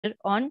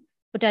on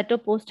potato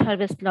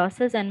post-harvest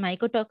losses and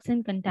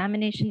mycotoxin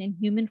contamination in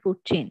human food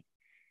chain.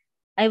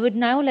 I would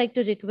now like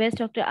to request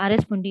Dr.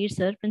 R.S. Pundir,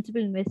 sir,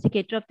 Principal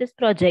Investigator of this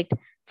project,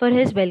 for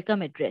his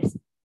welcome address.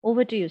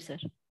 Over to you, sir.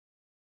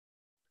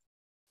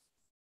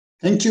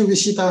 Thank you,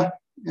 Vishita.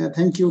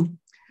 Thank you.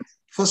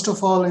 First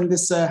of all, in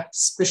this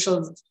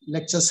special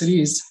lecture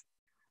series,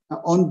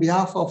 on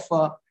behalf of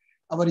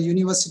our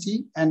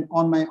university and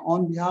on my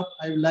own behalf,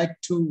 I would like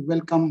to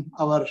welcome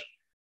our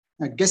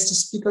guest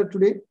speaker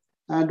today,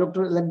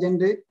 Dr.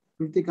 Alexander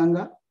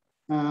Kritikanga,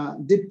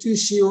 Deputy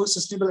CEO,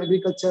 Sustainable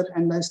Agriculture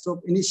and Livestock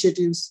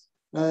Initiatives,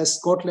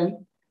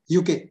 Scotland,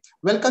 UK.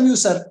 Welcome you,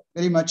 sir,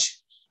 very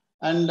much.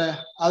 And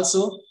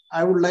also,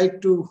 I would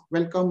like to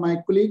welcome my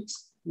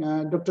colleagues,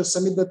 Dr.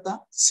 Samit Datta,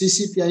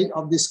 CCPI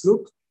of this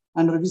group,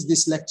 under which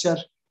this lecture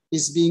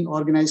is being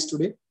organized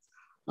today.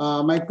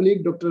 My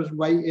colleague, Dr.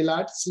 Y.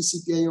 Elad,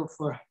 CCPI of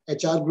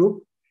HR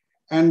group,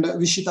 and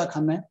Vishita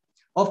Khanna.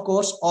 Of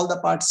course, all the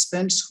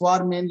participants who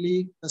are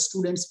mainly the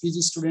students,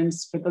 PG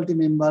students, faculty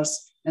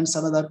members, and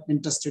some other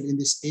interested in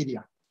this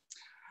area.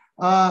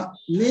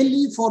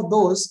 Mainly for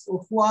those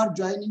who are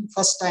joining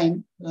first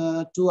time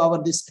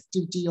to this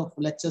activity of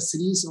lecture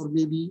series or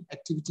maybe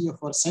activity of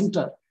our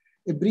center,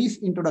 a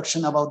brief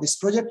introduction about this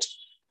project.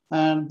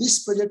 And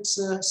this project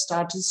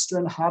started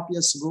 2.5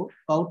 years ago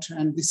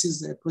and this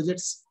is a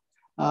project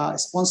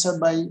sponsored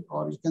by,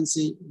 or you can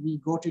say we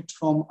got it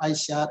from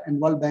ICAR and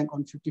World Bank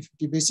on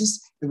 50-50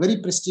 basis, a very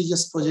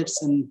prestigious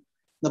projects in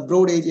the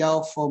broad area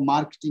of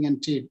marketing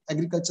and trade,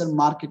 agriculture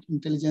market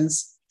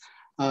intelligence,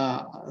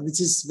 which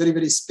is very,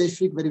 very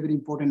specific, very, very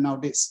important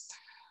nowadays.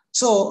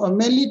 So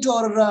mainly to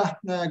our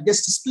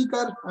guest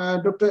speaker,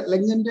 Dr.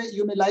 Alexander,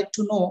 you may like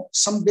to know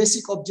some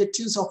basic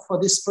objectives of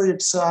this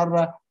project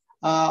are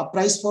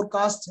price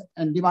forecast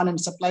and demand and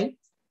supply.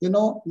 You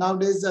know,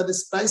 nowadays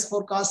this price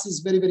forecast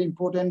is very, very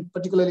important,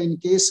 particularly in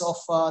case of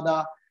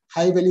the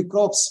high value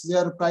crops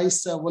where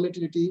price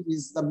volatility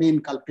is the main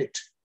culprit.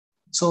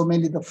 So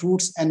mainly the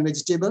fruits and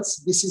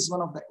vegetables. This is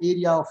one of the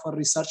area of our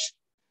research.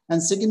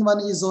 And second one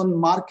is on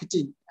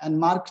marketing, and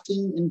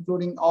marketing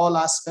including all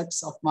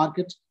aspects of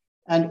market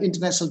and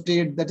international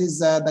trade. That is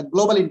the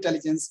global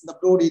intelligence, the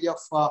broad area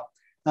of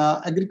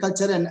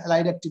agriculture and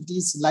allied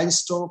activities,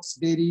 livestock,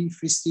 dairy,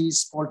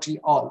 fisheries, poultry,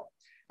 all.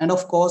 And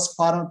of course,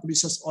 farmer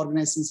producers,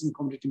 organizations and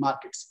commodity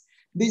markets.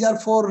 These are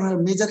four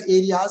major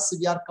areas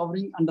we are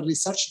covering under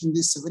research in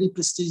this very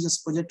prestigious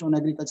project on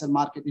agriculture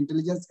market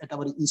intelligence at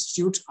our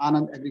institute,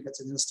 Anand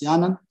Agriculture University,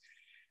 Anand.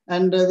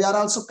 And we are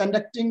also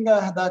conducting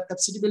the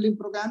capacity building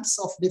programs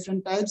of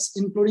different types,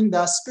 including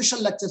the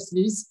special lecture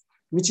series,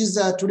 which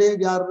is today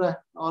we are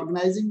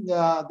organizing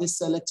this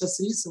lecture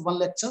series, one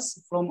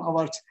lectures from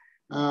our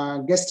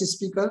guest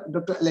speaker,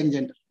 Dr.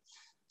 Alexander.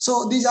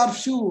 So these are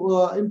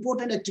few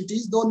important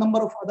activities, though a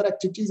number of other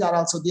activities are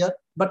also there.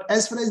 But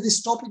as far as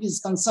this topic is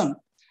concerned,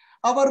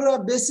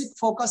 our basic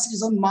focus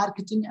is on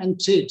marketing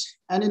and trade.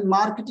 And in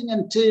marketing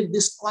and trade,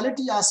 this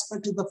quality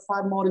aspect is the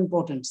far more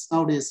important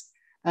nowadays.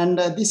 And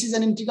this is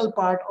an integral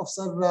part of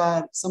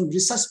some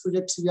research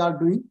projects we are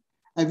doing.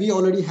 We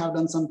already have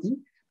done something.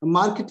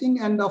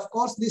 Marketing and of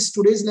course, this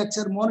today's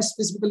lecture more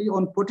specifically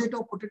on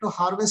potato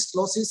harvest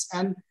losses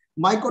and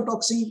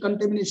mycotoxin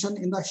contamination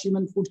in the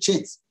human food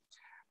chains.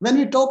 When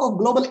we talk of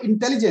global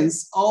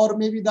intelligence or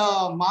maybe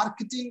the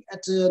marketing at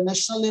a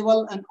national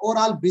level and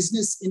overall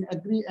business in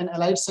agri and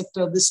allied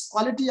sector, this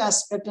quality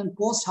aspect and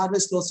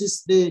post-harvest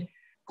losses, they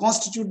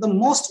constitute the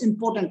most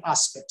important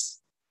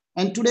aspects.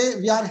 And today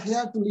we are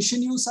here to listen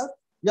to you, sir.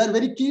 We are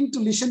very keen to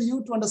listen to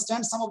you to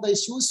understand some of the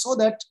issues so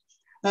that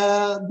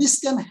this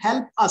can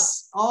help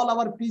us, all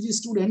our PG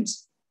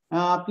students,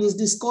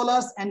 PhD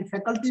scholars and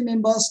faculty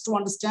members to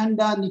understand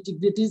the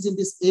nitty-gritties in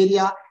this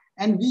area.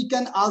 And we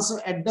can also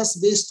address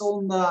based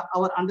on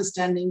our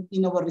understanding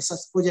in our research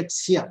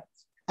projects here.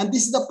 And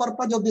this is the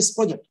purpose of this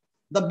project.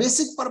 The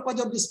basic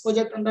purpose of this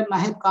project under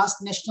NAHEP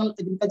CAST, National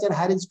Agriculture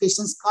Higher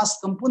Education's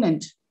CAST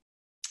component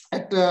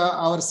at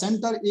our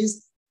center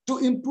is to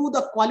improve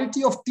the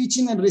quality of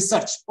teaching and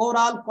research,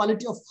 overall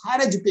quality of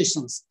higher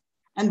educations.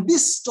 And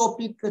this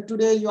topic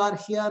today you are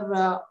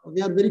here,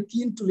 we are very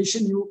keen to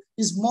listen to you,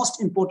 is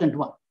most important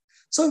one.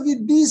 So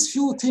with these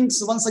few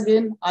things, once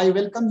again, I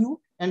welcome you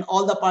and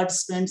all the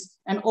participants,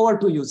 and over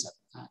to you, sir.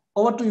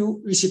 Over to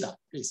you, Vishita,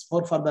 please,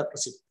 for further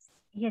proceedings.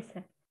 Yes,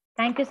 sir.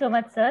 Thank you so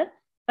much, sir,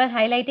 for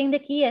highlighting the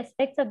key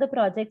aspects of the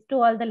project to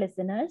all the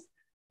listeners.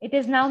 It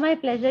is now my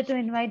pleasure to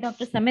invite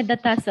Dr. Samit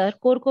Datta, sir,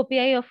 Core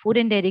Co-PI of Food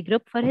and Dairy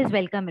Group, for his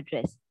welcome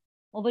address.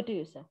 Over to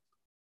you, sir.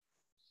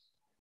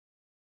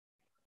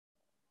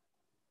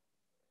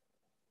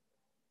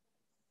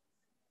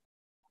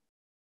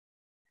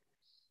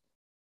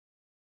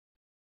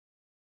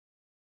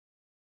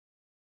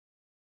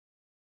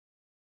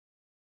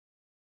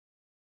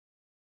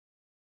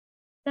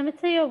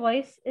 Samit, sir, your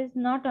voice is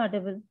not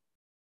audible.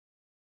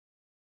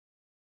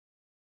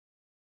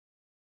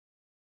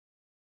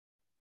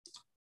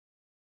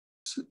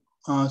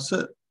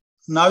 Sir,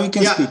 now you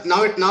can speak.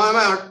 Now am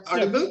I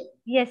audible?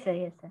 Yes, sir.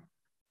 Yes, sir.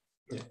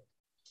 Yeah.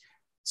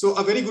 So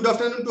a very good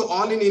afternoon to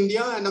all in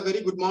India and a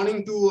very good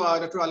morning to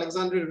Dr.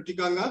 Alexandre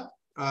Rutikanga,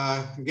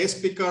 guest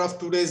speaker of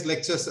today's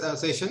lecture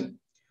session.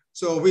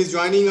 So who is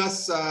joining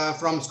us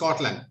from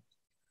Scotland.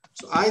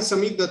 So I,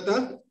 Samit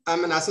Datta,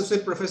 I'm an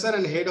associate professor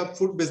and head of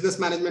food business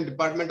management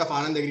department of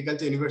Anand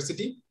Agriculture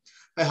University.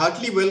 I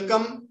heartily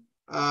welcome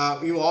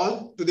you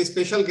all to this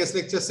special guest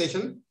lecture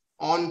session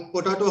on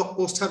potato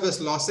post-harvest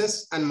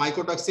losses and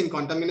mycotoxin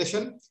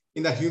contamination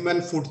in the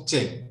human food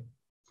chain.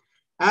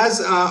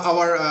 As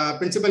our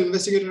principal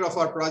investigator of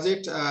our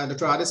project,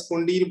 Dr. R.S.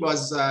 Pundir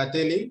was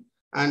telling,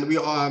 and we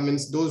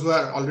means those who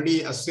are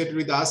already associated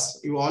with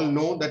us, you all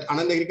know that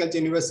Anand Agriculture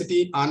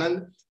University,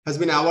 Anand, has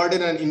been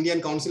awarded an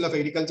Indian Council of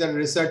Agriculture and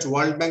Research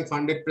World Bank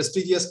funded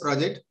prestigious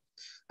project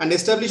and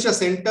established a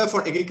Center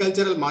for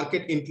Agricultural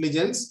Market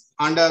Intelligence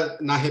under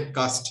NAHEP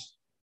CAST.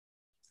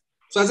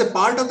 So as a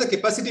part of the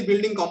capacity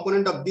building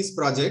component of this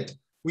project,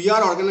 we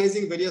are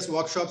organizing various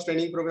workshops,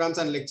 training programs,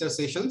 and lecture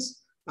sessions,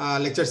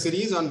 lecture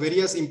series on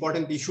various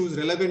important issues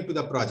relevant to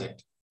the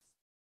project.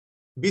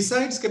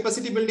 Besides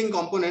capacity building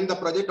component, the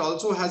project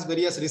also has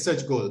various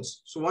research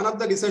goals. So one of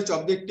the research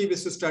objectives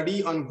is to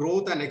study on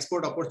growth and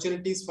export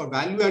opportunities for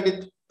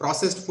value-added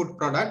processed food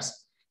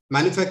products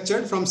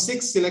manufactured from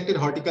 6 selected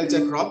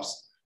horticulture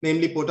crops,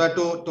 namely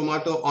potato,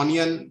 tomato,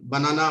 onion,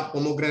 banana,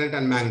 pomegranate,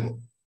 and mango.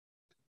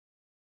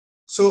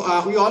 So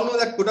we all know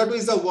that potato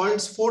is the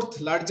world's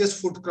 4th largest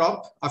food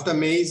crop after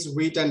maize,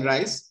 wheat, and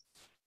rice.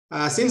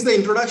 Since the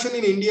introduction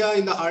in India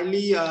in the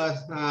early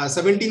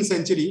 17th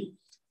century,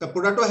 the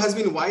potato has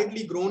been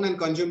widely grown and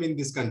consumed in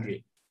this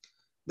country.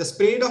 The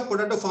spread of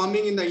potato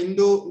farming in the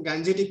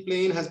Indo-Gangetic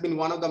plain has been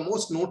one of the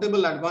most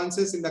notable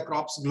advances in the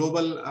crop's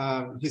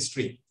global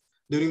history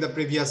during the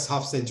previous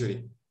half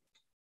century.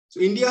 So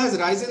India has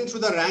risen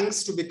through the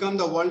ranks to become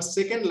the world's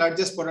 2nd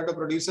largest potato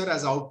producer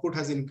as output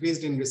has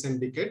increased in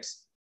recent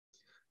decades.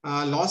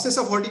 Losses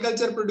of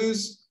horticulture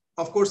produce,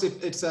 of course,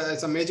 it's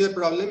a major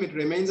problem. It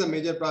remains a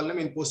major problem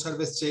in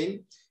post-harvest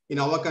chain in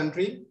our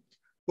country.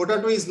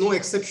 Potato is no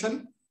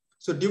exception.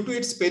 So due to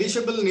its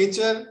perishable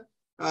nature,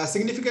 a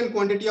significant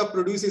quantity of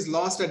produce is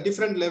lost at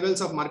different levels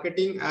of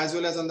marketing as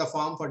well as on the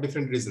farm for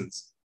different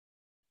reasons.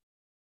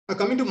 Now,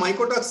 coming to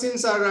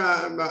mycotoxins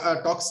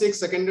are toxic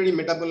secondary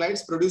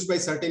metabolites produced by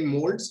certain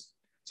molds.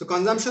 So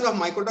consumption of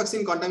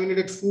mycotoxin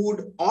contaminated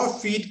food or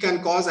feed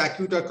can cause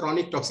acute or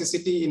chronic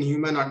toxicity in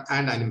human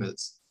and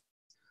animals.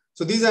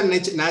 So these are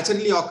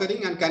naturally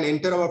occurring and can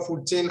enter our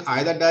food chain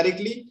either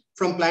directly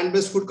from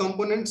plant-based food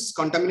components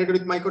contaminated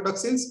with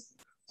mycotoxins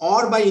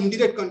or by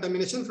indirect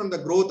contamination from the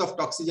growth of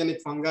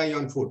toxigenic fungi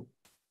on food.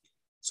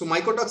 So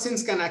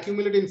mycotoxins can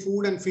accumulate in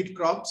food and feed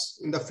crops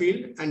in the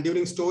field and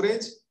during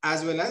storage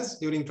as well as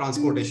during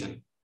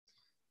transportation.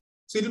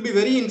 So it will be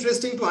very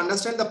interesting to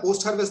understand the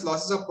post-harvest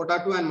losses of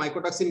potato and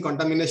mycotoxin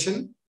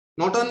contamination,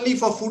 not only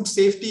for food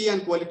safety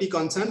and quality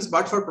concerns,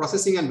 but for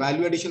processing and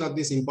value addition of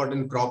this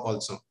important crop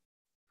also.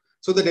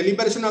 So the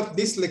deliberation of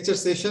this lecture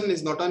session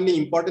is not only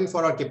important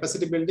for our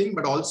capacity building,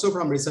 but also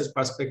from research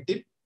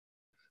perspective.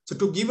 So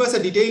to give us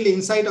a detailed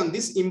insight on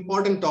this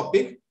important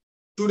topic,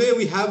 today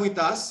we have with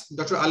us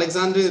Dr.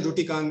 Alexandre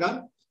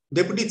Rutikanga,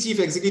 Deputy Chief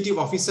Executive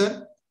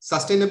Officer,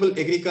 Sustainable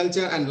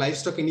Agriculture and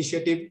Livestock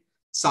Initiative,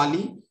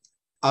 SALI,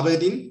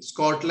 Aberdeen,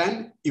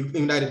 Scotland,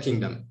 United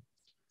Kingdom.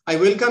 I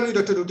welcome you,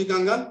 Dr.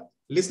 Rutikanga.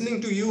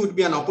 Listening to you would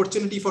be an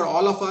opportunity for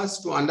all of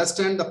us to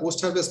understand the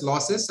post-harvest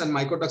losses and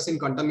mycotoxin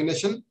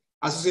contamination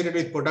associated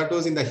with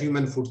potatoes in the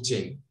human food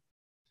chain.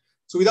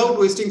 So without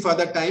wasting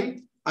further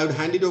time, I would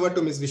hand it over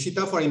to Ms.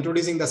 Vishita for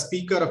introducing the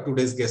speaker of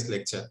today's guest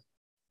lecture.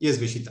 Yes,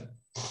 Vishita.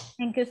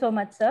 Thank you so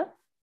much, sir.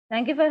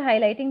 Thank you for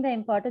highlighting the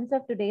importance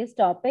of today's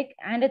topic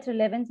and its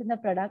relevance in the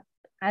project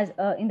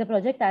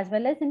as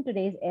well as in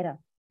today's era.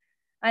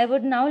 I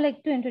would now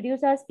like to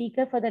introduce our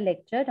speaker for the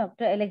lecture,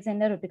 Dr.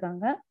 Alexander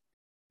Rutikanga.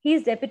 He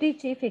is Deputy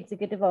Chief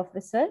Executive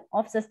Officer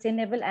of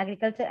Sustainable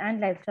Agriculture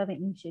and Livestock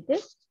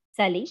Initiative,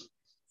 SALI.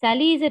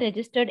 SALI is a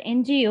registered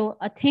NGO,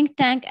 a think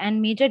tank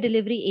and major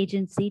delivery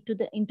agency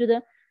into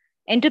the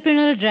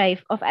entrepreneurial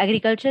drive of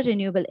agriculture,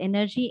 renewable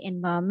energy,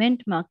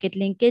 environment, market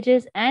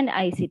linkages, and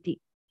ICT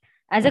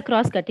as a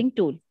cross-cutting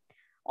tool,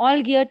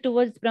 all geared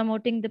towards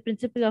promoting the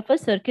principle of a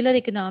circular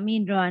economy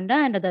in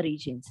Rwanda and other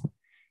regions.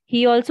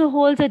 He also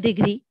holds a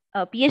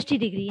PhD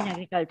degree in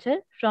agriculture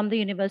from the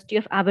University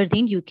of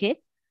Aberdeen, UK.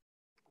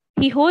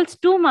 He holds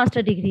 2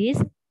 master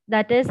degrees,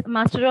 that is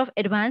Master of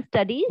Advanced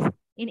Studies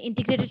in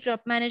Integrated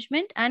Crop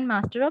Management and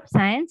Master of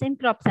Science in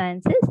Crop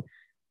Sciences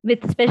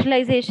with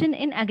specialization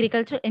in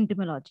agricultural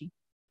entomology.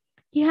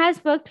 He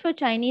has worked for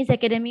Chinese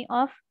Academy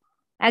of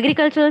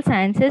Agricultural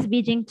Sciences,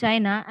 Beijing,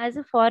 China as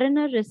a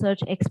foreigner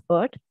research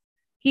expert.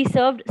 He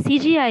served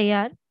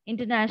CGIAR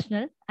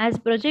International as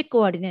project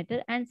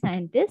coordinator and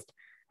scientist,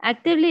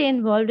 actively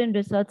involved in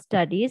research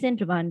studies in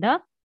Rwanda,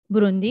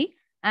 Burundi,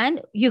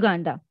 and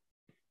Uganda.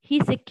 He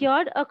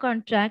secured a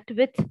contract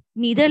with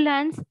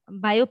Netherlands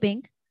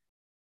Biopink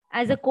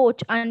as a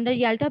coach under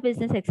Yalta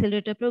Business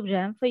Accelerator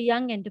Program for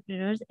young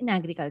entrepreneurs in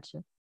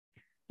agriculture.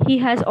 He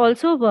has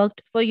also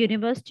worked for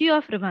University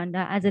of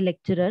Rwanda as a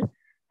lecturer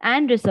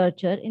and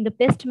researcher in the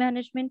pest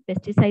management,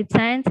 pesticide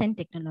science, and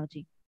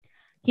technology.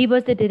 He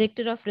was the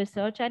director of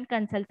research and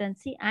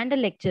consultancy and a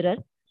lecturer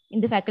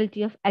in the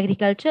Faculty of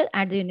Agriculture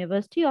at the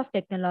University of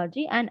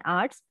Technology and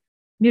Arts,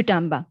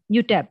 UTAB.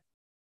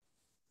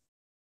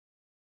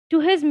 To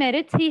his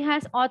merits, he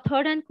has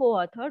authored and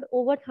co-authored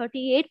over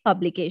 38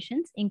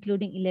 publications,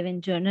 including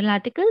 11 journal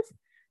articles,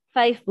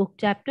 5 book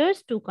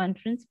chapters, 2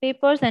 conference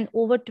papers, and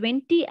over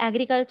 20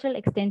 agricultural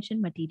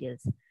extension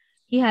materials.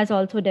 He has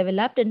also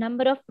developed a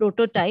number of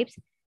prototypes,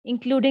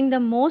 including the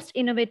most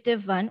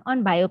innovative one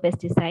on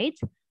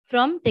biopesticides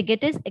from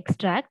Tegetes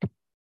extract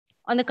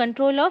on the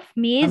control of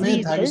maize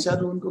weevils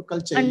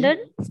under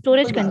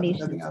storage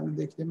conditions.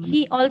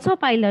 He also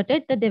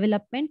piloted the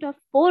development of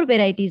 4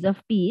 varieties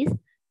of peas,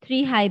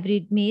 3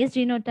 hybrid maize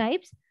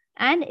genotypes,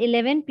 and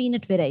 11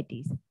 peanut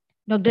varieties.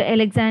 Dr.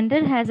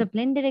 Alexander has a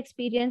blended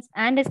experience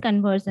and is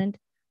conversant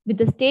with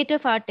the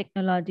state-of-art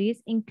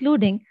technologies,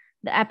 including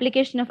the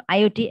application of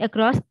IoT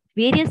across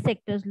various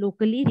sectors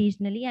locally,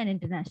 regionally, and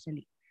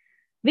internationally,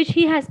 which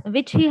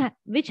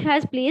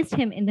has placed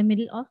him in the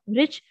middle of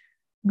rich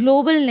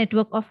global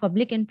network of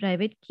public and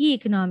private key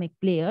economic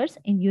players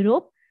in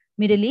Europe,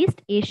 Middle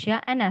East,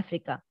 Asia, and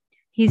Africa.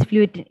 He is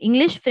fluent in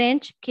English,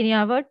 French,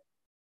 Kinyarwat,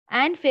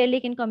 and fairly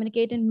can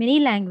communicate in many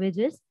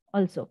languages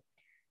also.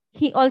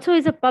 He also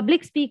is a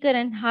public speaker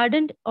and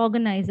hardened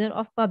organizer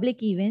of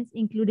public events,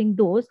 including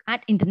those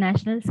at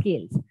international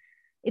scales.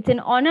 It's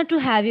an honor to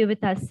have you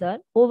with us, sir.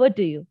 Over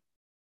to you.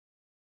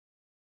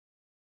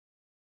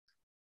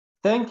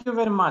 Thank you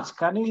very much.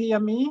 Can you hear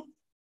me?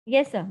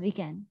 Yes, sir, we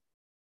can.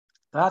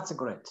 That's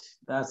great.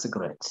 That's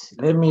great.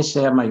 Let me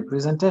share my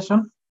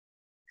presentation.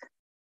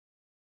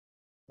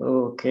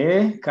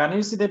 Okay. Can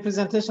you see the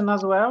presentation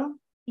as well?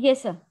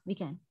 Yes, sir, we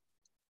can.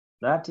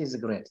 That is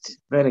great.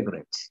 Very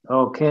great.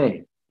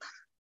 Okay.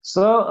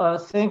 So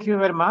thank you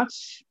very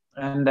much.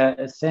 And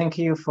thank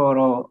you for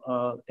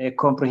a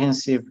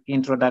comprehensive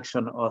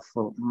introduction of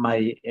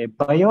my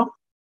bio.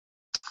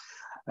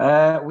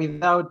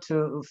 Without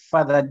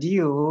further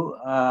ado,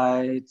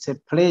 it's a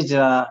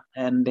pleasure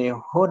and a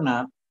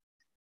honor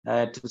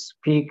to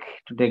speak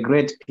to the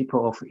great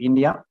people of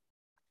India,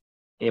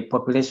 a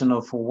population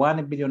of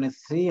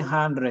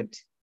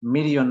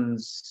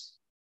 1,300,000,000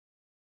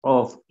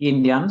 of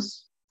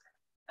Indians.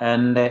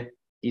 And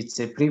it's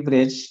a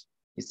privilege.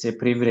 It's a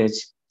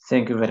privilege.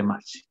 Thank you very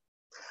much.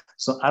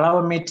 So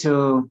allow me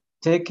to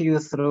take you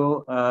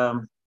through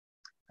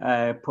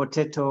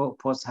potato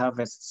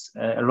post-harvest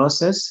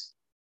losses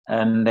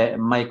and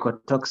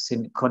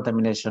mycotoxin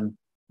contamination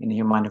in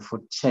human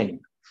food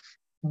chain.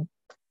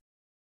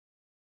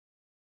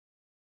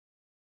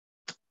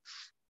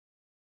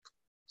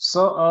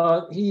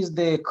 So here's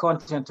the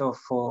content of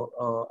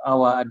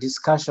our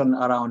discussion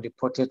around the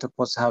potato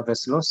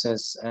post-harvest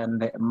losses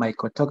and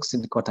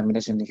mycotoxin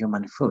contamination in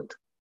human food.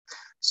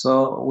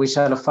 So we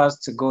shall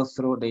first go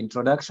through the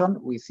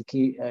introduction with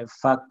key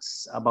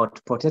facts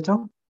about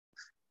potato.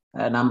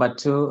 Number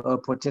 2,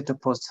 potato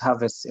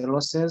post-harvest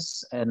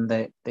losses and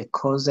the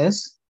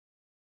causes.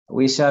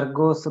 We shall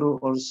go through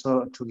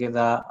also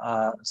together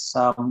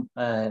some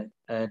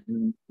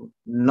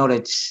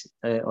knowledge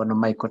on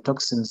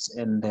mycotoxins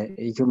and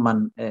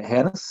human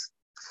health.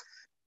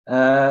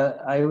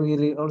 I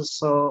will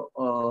also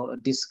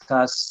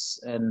discuss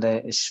and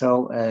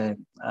show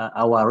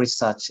our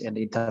research and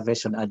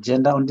intervention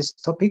agenda on this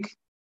topic.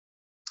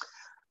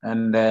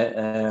 And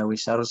we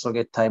shall also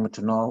get time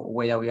to know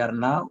where we are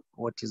now,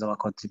 what is our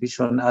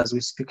contribution as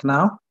we speak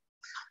now.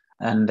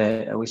 And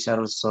we shall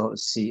also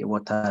see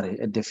what are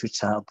the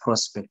future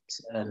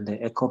prospects and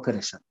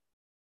cooperation.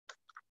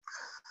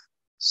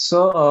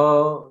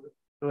 So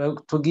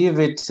to give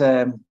it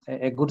a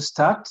good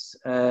start,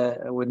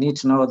 we need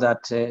to know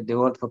that the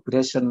world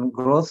population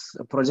growth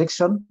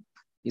projection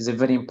is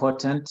very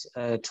important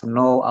to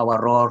know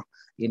our role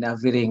in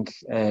availing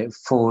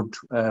food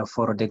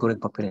for the growing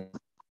population.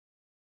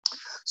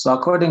 So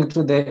according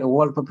to the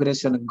world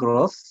population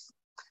growth,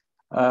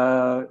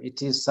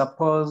 it is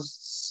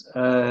supposed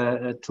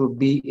to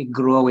be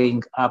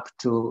growing up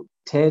to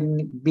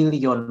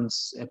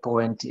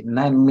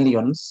 10.9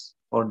 billion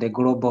for the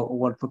global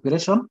world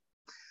population.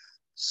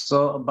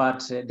 So,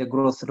 but the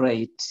growth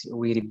rate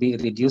will be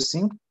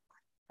reducing,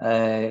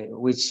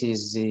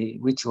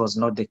 which was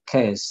not the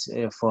case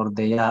for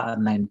the year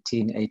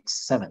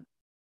 1987.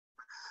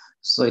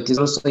 So it is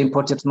also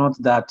important to note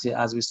that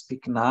as we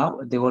speak now,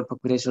 the world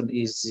population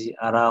is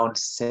around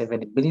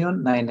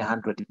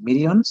 7.9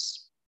 billion,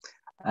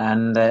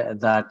 and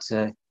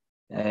that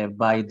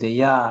by the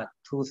year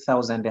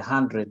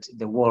 2100,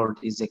 the world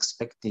is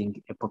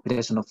expecting a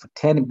population of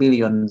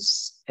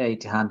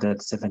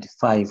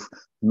 10.875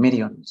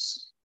 billion.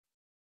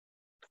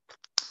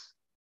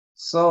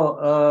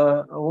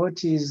 So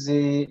what is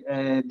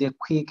the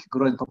quick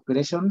growing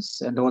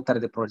populations and what are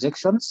the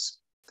projections?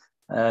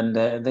 And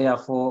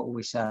therefore,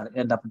 we shall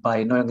end up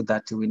by knowing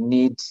that we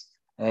need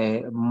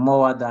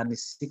more than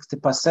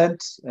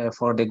 60%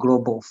 for the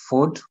global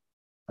food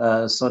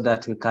so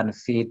that we can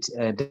feed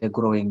the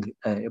growing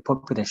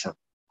population.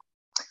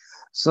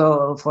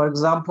 So, for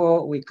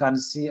example, we can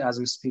see as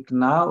we speak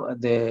now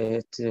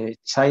that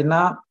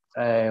China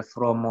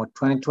from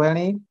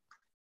 2020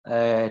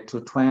 to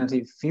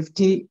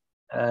 2050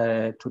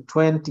 to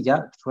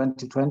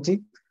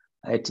 2020,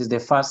 it is the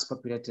first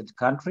populated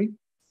country.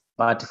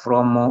 But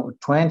from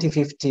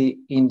 2050,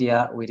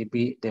 India will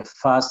be the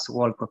first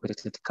world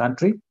populated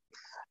country.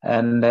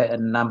 And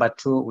number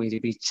 2 will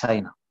be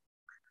China.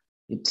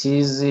 It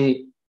is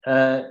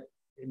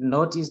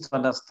not easy to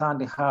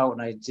understand how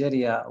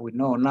Nigeria, we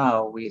know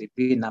now, will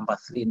be number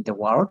 3 in the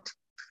world.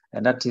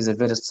 And that is a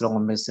very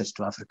strong message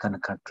to African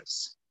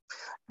countries.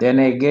 Then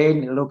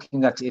again,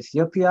 looking at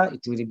Ethiopia,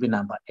 it will be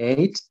number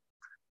 8.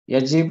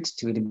 Egypt,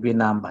 it will be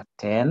number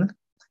 10.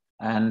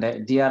 And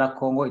DR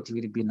Congo, it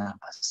will be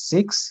number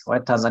 6.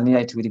 While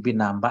Tanzania, it will be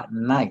number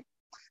 9.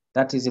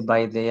 That is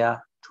by the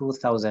year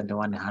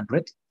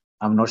 2100.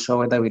 I'm not sure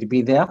whether we'll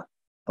be there,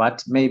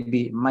 but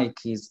maybe my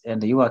kids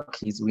and your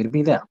kids will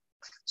be there.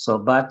 So,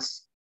 but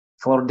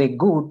for the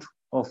good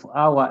of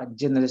our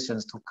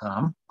generations to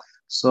come,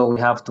 so we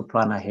have to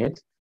plan ahead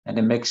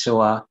and make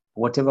sure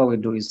whatever we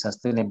do is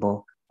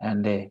sustainable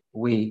and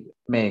we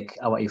make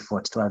our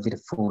effort to avail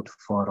food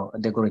for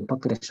the growing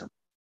population.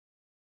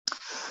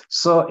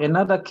 So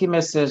another key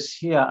message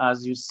here,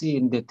 as you see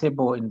in the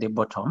table in the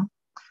bottom,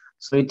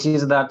 so it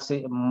is that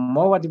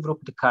more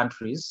developed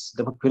countries,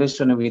 the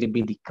population will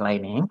be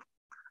declining,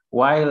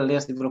 while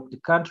less developed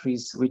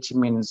countries, which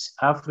means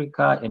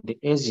Africa and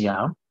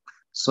Asia,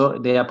 so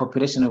their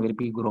population will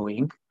be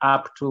growing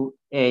up to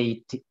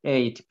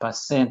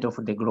 88%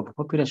 of the global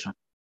population.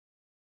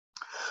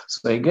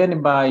 So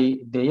again, by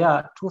the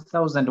year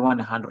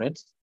 2100,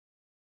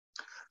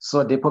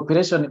 so the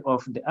population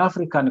of the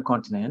African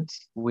continent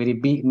will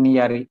be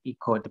nearly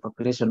equal to the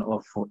population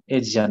of the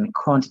Asian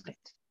continent.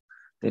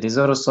 There is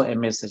also a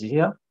message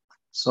here.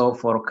 So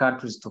for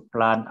countries to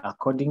plan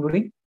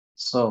accordingly.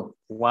 So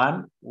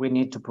 1, we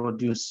need to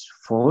produce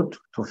food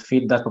to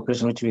feed that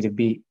population, which will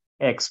be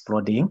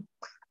exploding.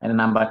 And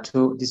number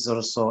 2, this is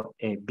also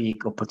a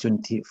big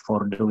opportunity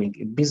for doing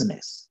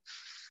business.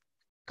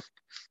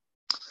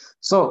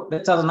 So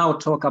let us now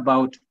talk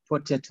about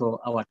potato,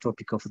 our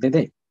topic of the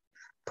day.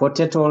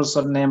 Potato,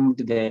 also named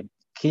the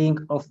king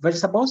of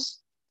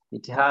vegetables.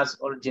 It has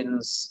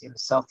origins in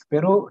South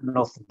Peru,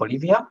 North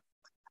Bolivia,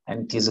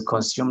 and it is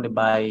consumed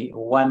by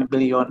 1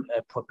 billion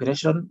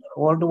population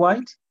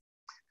worldwide.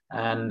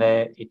 And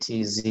it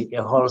is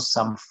a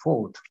wholesome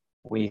food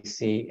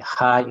with a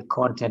high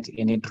content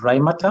in dry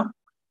matter,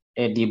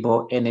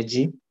 edible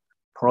energy,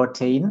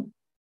 protein.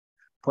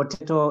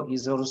 Potato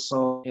is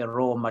also a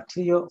raw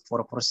material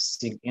for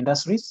processing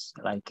industries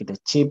like the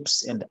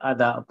chips and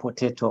other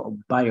potato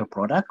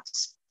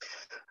bioproducts.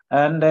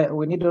 And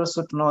we need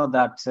also to know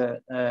that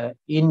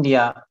in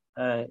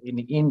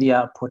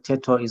India,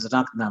 potato is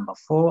ranked number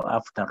 4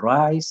 after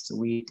rice,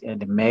 wheat,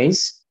 and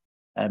maize.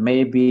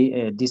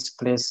 Maybe this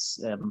place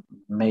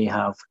may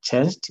have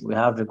changed. We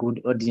have a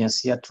good audience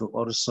here to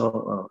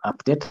also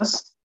update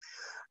us.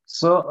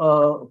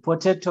 So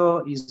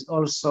potato is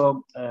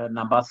also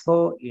number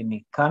 4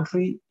 in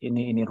country,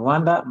 in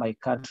Rwanda, my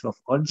country of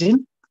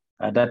origin.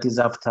 That is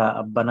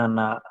after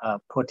banana,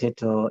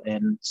 potato,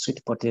 and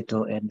sweet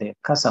potato, and the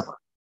cassava.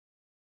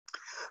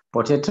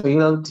 Potato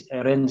yield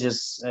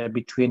ranges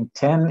between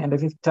 10 and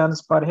 50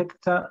 tons per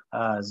hectare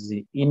as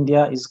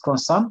India is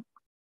concerned,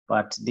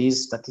 but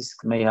these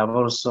statistics may have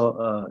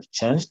also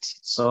changed.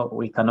 So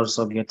we can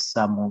also get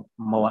some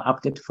more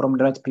update from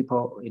the right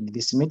people in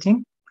this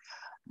meeting.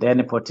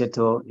 Then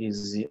potato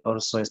is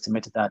also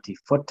estimated at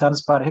 4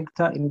 tons per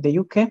hectare in the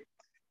UK,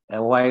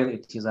 while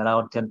it is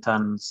around 10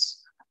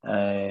 tons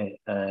per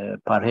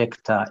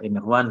hectare in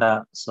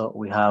Rwanda. So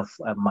we have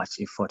much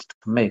effort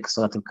to make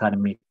so that we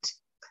can meet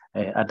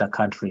other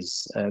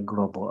countries'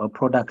 global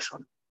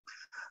production.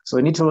 So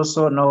we need to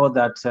also know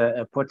that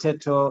a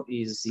potato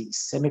is a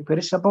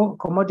semi-perishable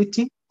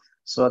commodity.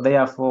 So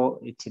therefore,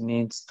 it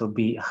needs to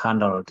be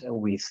handled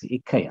with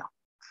care.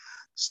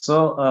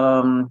 So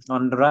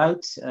on the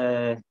right,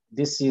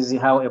 this is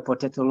how a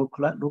potato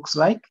looks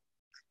like.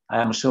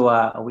 I am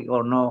sure we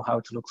all know how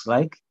it looks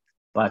like,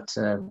 but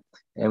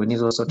we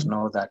need also to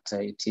know that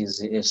it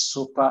is a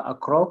super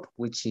crop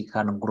which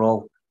can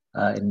grow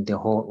in the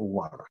whole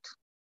world.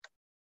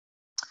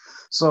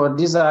 So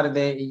these are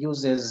the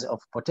uses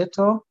of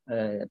potato,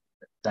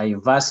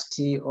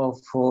 diversity of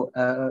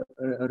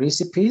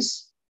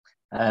recipes,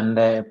 and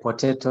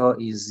potato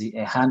is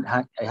a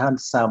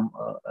handsome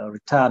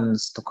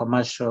returns to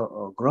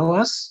commercial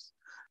growers,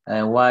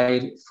 while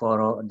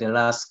for the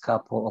last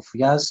couple of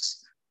years,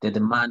 the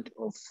demand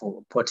of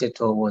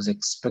potato was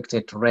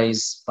expected to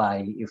rise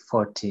by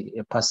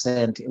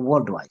 40%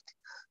 worldwide.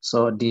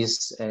 So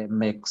this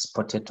makes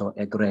potato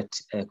a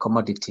great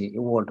commodity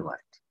worldwide.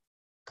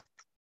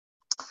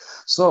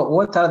 So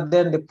what are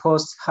then the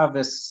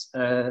post-harvest,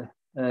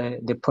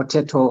 the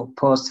potato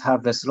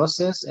post-harvest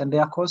losses and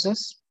their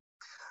causes?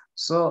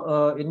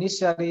 So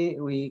initially,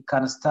 we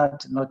can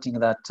start noting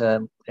that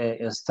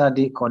a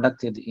study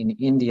conducted in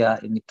India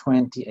in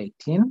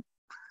 2018,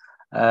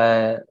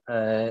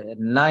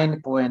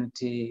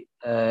 9.8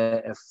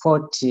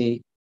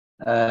 40.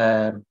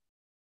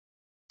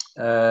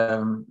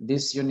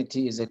 This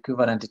unity is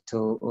equivalent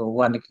to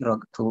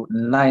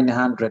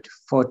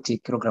 940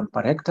 kilogram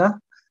per hectare,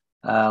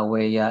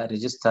 were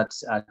registered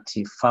at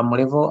the farm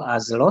level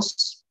as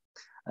loss,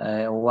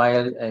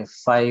 while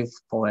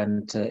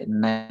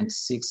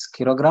 5.96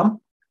 kilogram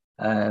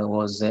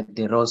was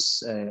the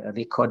loss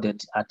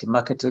recorded at the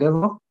market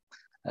level,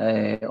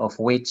 of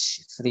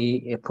which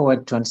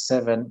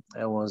 3.27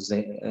 was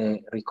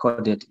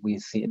recorded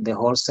with the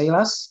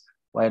wholesalers,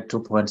 while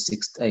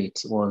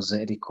 2.68 was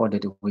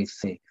recorded with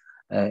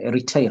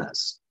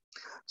retailers.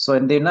 So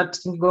in the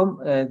United Kingdom,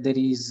 I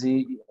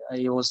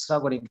was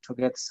struggling to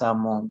get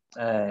some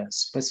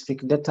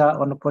specific data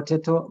on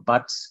potato,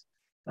 but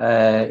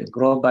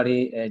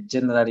globally,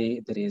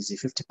 generally, there is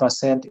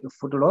 50%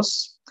 food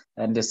loss.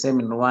 And the same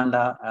in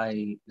Rwanda,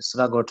 I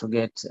struggle to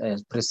get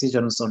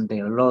precisions on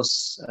the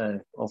loss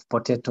of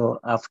potato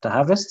after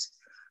harvest,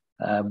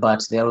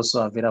 but they are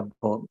also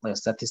available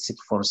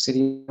statistics for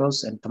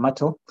cereals and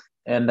tomato.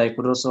 And I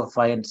could also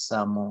find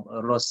some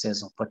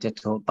losses of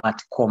potato,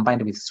 but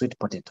combined with sweet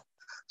potato.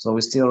 So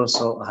we still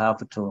also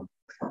have to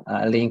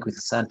link with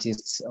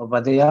scientists over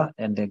there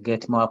and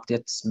get more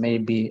updates,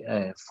 maybe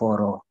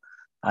for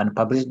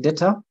unpublished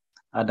data.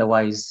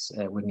 Otherwise,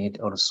 we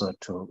need also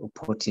to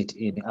put it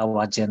in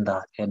our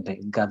agenda and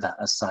gather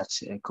as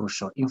such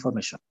crucial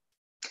information.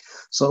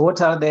 So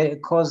what are the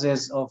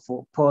causes of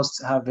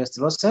post-harvest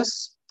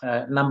losses?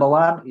 Number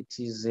one, it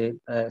is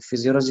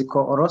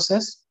physiological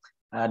losses.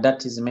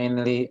 That is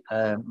mainly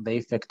the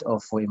effect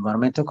of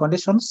environmental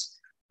conditions.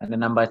 And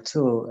number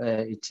two,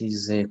 it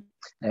is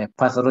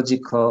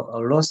pathological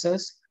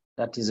losses.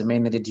 That is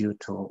mainly due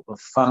to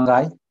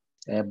fungi,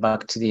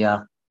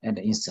 bacteria, and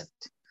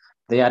insect.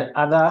 There are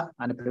other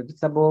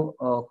unpredictable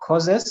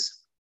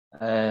causes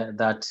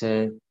that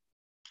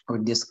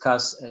we'll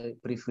discuss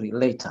briefly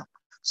later.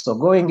 So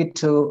going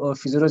into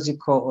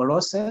physiological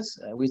losses,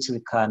 which we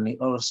can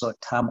also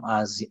term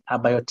as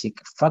abiotic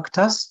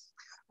factors.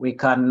 We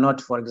can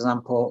note, for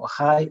example,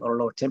 high or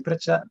low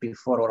temperature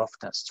before or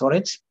after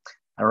storage,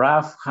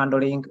 rough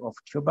handling of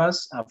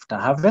tubers after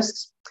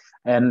harvest,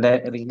 and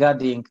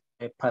regarding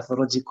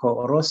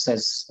pathological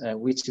losses,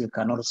 which we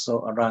can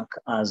also rank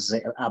as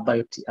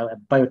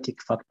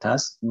abiotic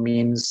factors,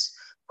 means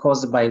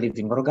caused by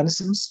living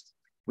organisms.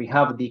 We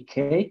have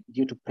decay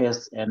due to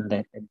pests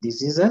and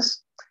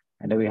diseases,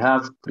 and we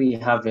have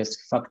pre-harvest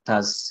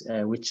factors,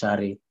 which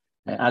are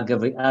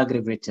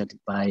aggravated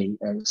by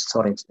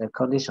storage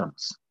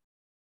conditions.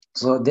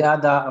 So the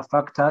other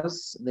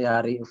factors, they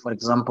are, for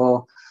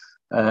example,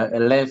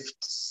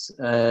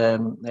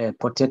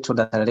 potato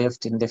that are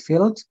left in the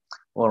field,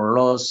 or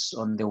loss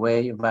on the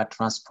way via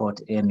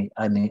transport, any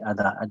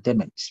other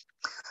damage.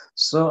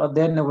 So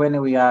then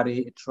when we are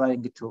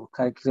trying to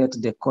calculate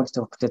the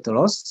quantity of potato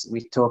loss,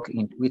 we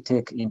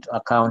take into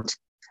account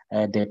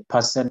the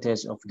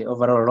percentage of the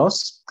overall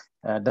loss.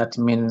 That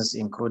means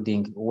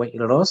including weight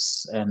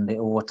loss and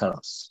the water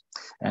loss.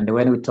 And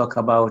when we talk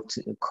about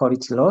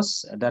quality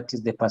loss, that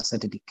is the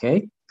percent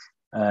decay,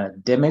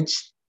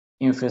 damage,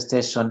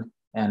 infestation,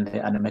 and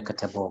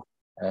unmarketable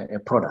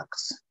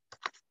products.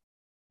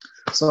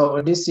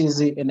 So this is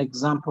an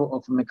example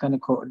of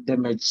mechanical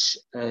damage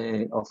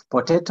of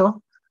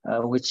potato,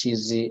 which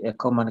is a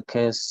common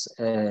case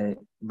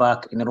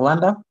back in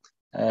Rwanda,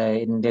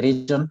 in the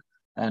region,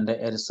 and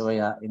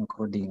elsewhere,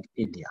 including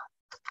India.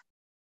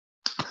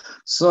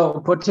 So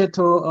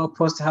potato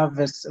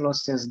post-harvest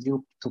losses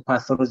due to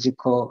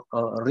pathological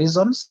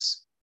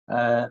reasons.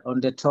 On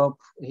the top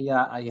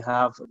here, I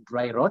have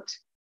dry rot,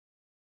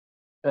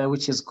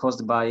 which is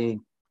caused by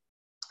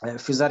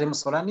Fusarium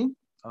solani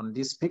on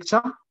this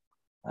picture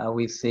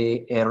with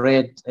a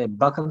red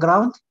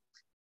background.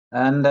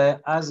 And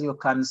as you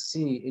can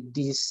see,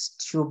 this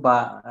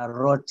tuber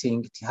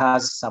rotting, it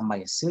has some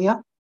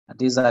mycelia.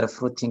 These are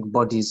fruiting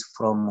bodies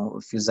from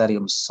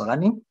Fusarium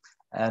solani.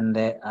 And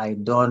I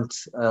don't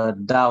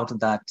doubt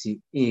that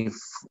if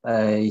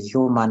a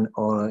human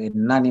or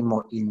an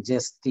animal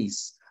ingests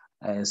this,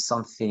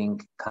 something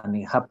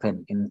can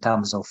happen in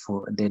terms of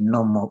the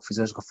normal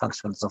physiological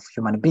functions of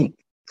human being.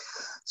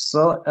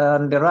 So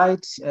on the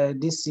right,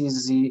 this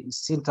is the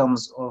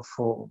symptoms of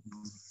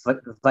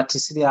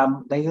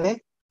Verticillium dilae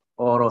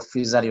or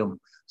Fusarium.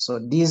 So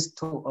these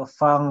two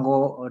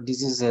fungal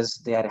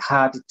diseases, they are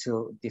hard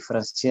to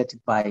differentiate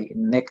by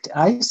naked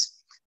eyes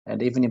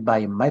and even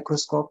by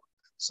microscope.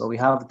 So we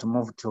have to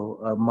move to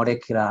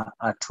molecular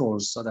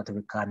tools so that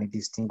we can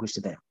distinguish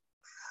them.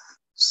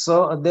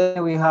 So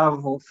then we have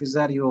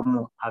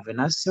Fusarium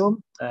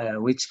arenaceum,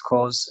 which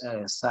cause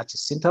such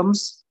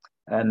symptoms,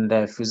 and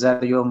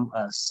Fusarium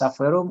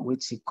saphirum,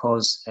 which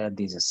cause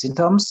these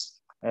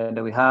symptoms.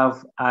 And we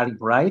have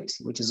Albright,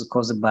 which is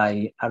caused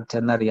by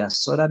Alternaria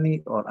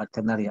solani or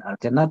Alternaria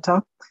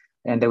alternata.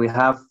 And we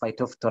have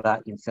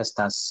Phytophthora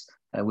infestus,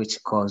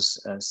 which cause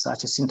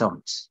such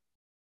symptoms.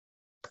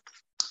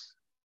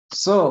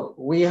 So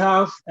we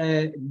have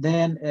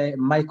then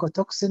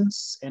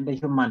mycotoxins and the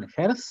human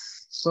health.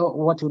 So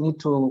what we need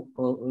to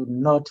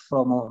note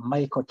from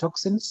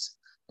mycotoxins,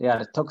 there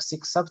are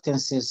toxic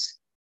substances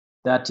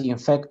that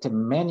infect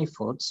many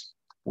foods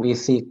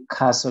with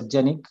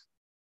carcinogenic,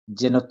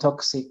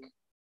 genotoxic,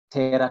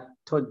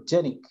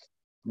 teratogenic,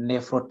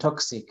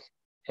 nephrotoxic,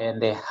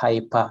 and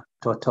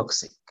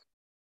hypertoxic.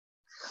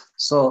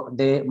 So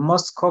the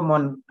most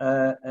common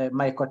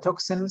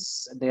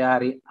mycotoxins, they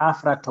are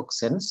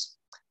aflatoxins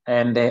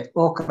and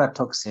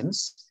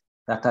ochratoxins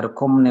that are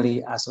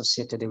commonly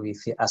associated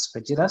with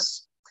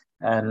Aspergillus,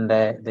 and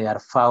they are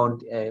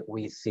found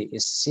with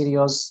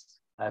cereals,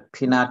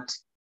 peanut,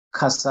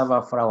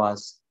 cassava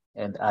flowers,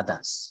 and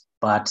others,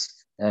 but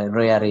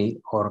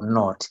rarely or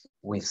not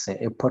with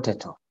a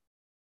potato.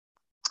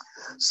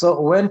 So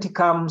when it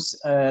comes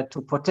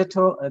to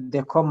potato,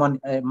 the common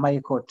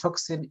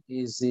mycotoxin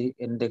is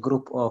in the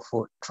group of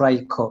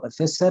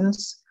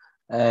trichothecenes,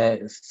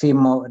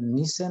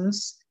 fumonisin,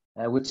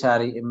 which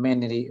are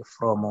mainly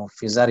from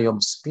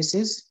Fusarium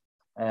species,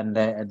 and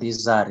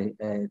these are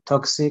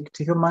toxic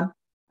to human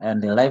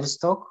and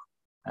livestock.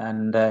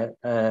 And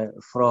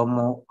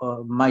from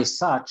my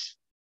search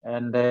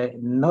and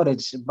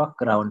knowledge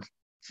background,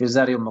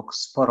 Fusarium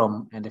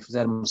oxysporum and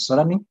Fusarium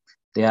solani,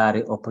 they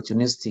are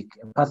opportunistic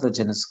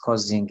pathogens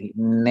causing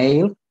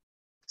nail,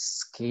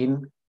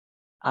 skin,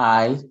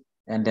 eye,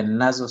 and the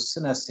nasal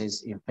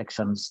sinuses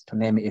infections, to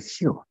name a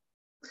few.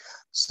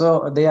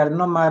 So there are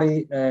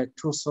normally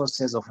two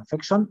sources of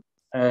infection.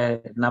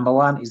 Number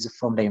one is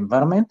from the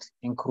environment,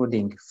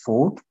 including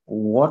food,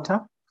 water,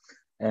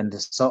 and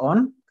so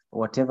on.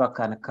 Whatever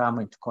can come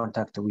into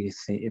contact with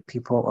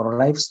people or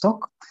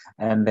livestock.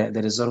 And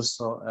there is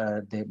also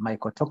the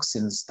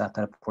mycotoxins that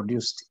are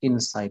produced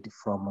inside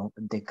from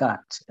the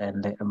gut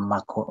and the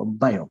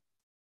microbiome.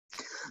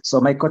 So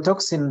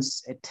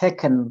mycotoxins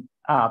taken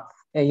up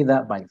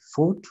either by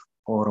food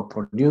or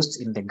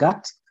produced in the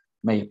gut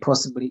may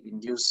possibly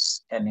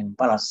induce an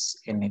imbalance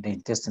in the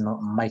intestinal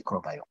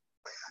microbiome.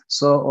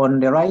 So on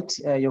the right,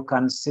 you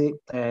can see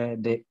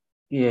the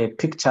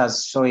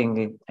pictures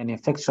showing an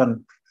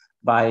infection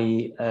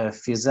by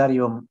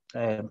Fusarium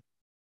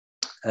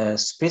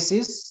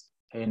species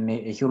in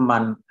a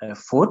human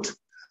food.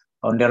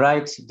 On the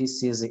right,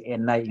 this is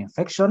an eye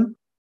infection,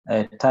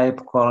 a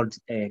type called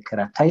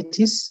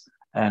keratitis.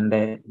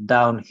 And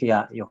down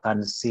here, you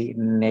can see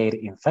nail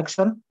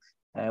infection,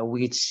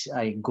 which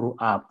I grew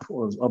up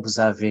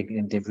observing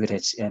in the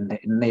village and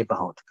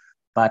neighborhood.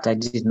 But I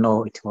didn't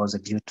know it was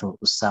due to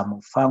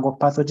some fungal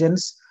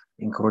pathogens,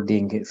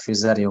 including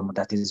Fusarium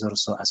that is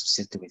also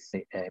associated with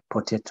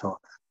potato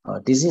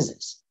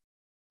diseases.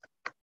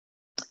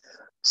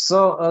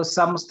 So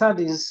some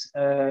studies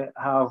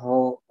have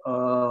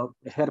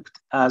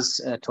helped us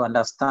to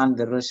understand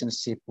the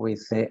relationship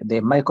with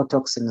the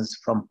mycotoxins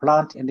from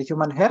plant and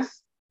human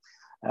health.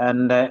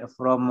 And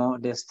from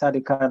the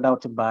study carried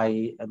out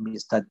by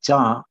Mr.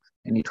 John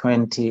in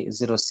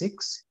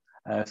 2006,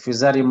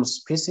 Fusarium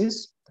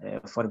species,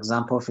 for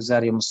example,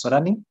 Fusarium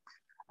solani,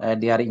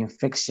 they are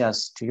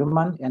infectious to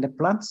human and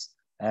plants,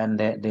 and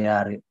they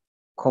are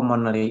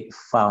commonly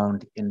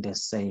found in the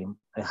same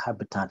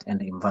habitat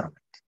and environment.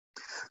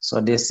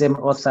 So the same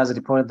authors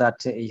report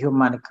that a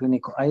human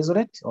clinical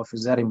isolate of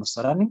Fusarium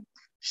solani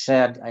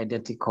shared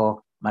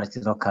identical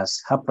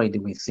multilocus haploid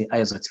with the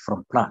isolate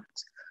from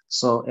plants.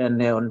 So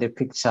and on the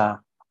picture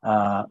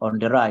on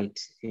the right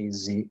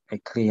is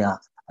clear.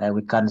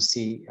 We can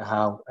see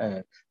how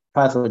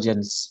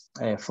pathogens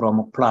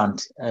from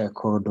plant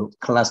could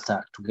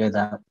cluster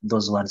together,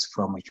 those ones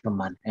from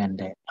human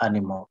and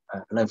animal,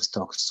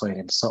 livestock, soil,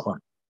 and so on.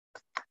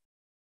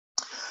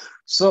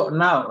 So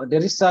now the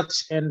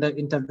research and the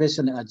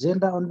intervention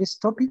agenda on this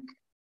topic.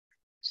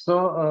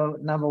 So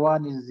number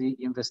one is the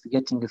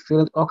investigating the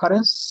field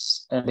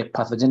occurrence and the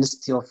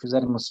pathogenicity of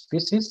Fusarium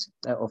species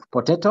of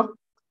potato.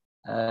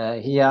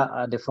 Here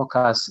the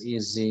focus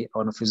is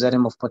on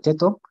Fusarium of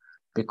potato,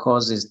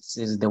 because it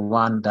is the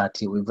one that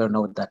we well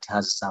know that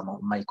has some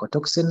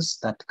mycotoxins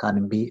that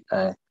can be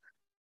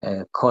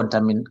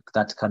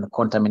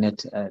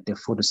contaminate the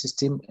food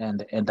system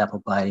and end up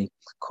by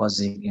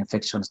causing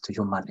infections to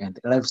human and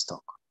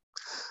livestock.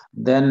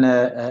 Then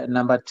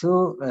number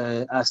two,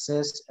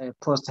 assess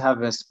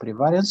post-harvest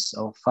prevalence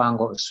of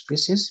fungal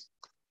species,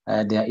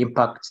 their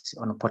impact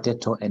on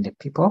potato and the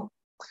people.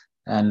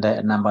 And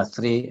number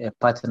three, a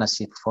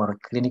partnership for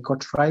clinical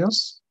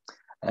trials.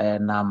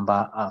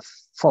 Number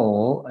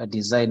four,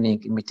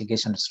 designing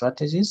mitigation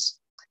strategies.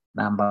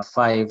 Number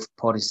five,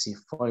 policy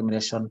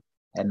formulation.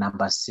 And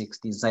number six,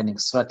 designing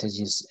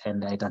strategies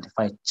and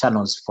identify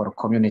channels for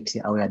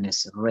community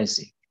awareness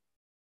raising.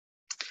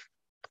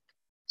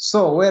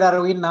 So where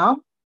are we now?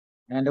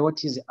 And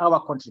what is our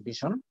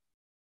contribution?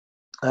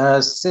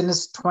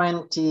 Since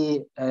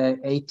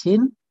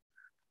 2018,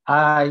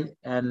 I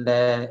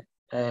and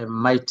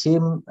my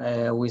team,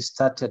 we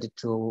started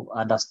to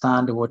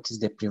understand what is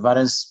the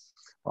prevalence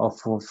of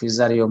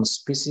Fusarium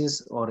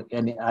species or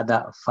any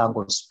other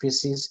fungal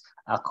species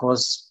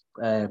across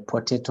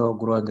potato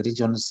growing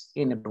regions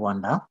in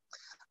Rwanda,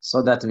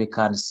 so that we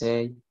can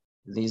say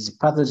these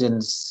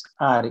pathogens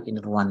are in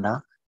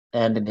Rwanda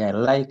and they are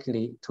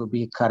likely to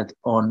be carried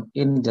on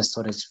in the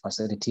storage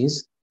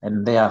facilities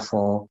and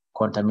therefore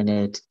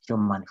contaminate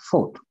human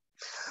food.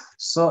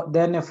 So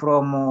then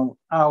from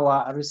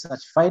our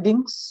research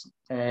findings,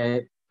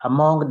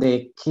 among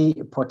the key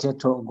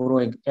potato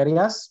growing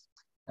areas,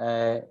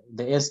 the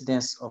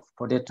incidence of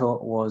potato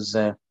was,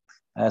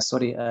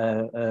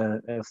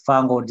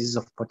 fungal disease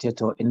of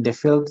potato in the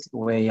field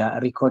were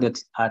recorded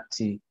at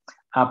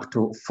up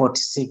to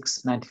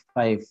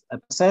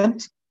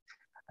 46.95%.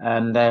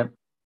 And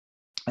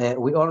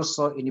we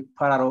also in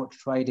parallel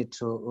tried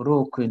to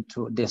look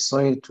into the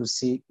soil to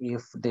see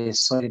if the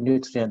soil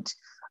nutrients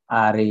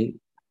are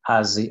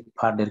as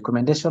per the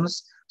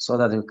recommendations, so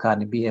that we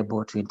can be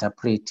able to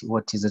interpret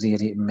what is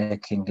really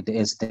making the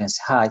incidence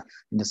high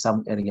in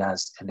some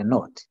areas and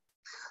not.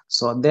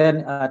 So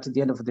then at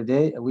the end of the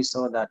day, we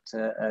saw that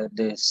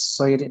the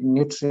soil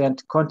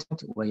nutrient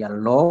content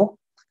were low,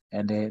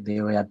 and they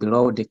were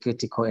below the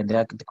critical and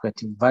adequate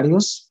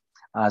values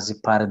as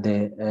per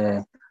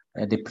the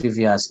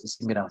previous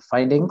similar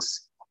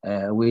findings,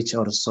 which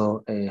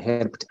also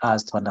helped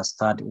us to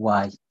understand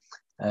why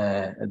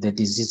the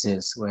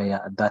diseases were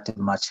that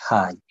much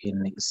high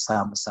in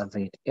some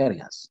surveyed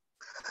areas.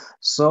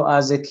 So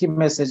as a key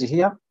message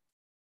here,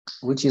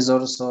 which is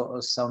also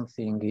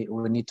something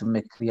we need to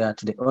make clear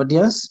to the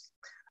audience,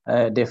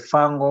 the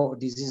fungal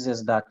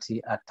diseases that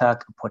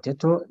attack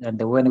potato, and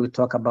when we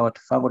talk about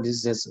fungal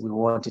diseases, we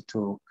wanted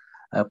to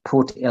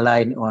put a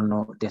line on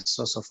the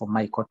source of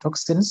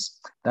mycotoxins.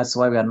 That's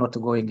why we are not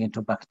going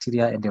into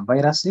bacteria and the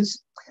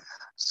viruses.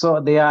 So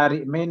they are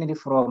mainly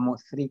from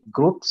three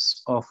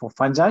groups of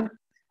fungi.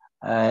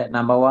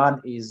 Number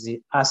one is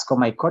the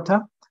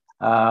Ascomycota,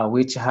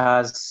 which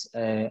has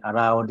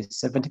around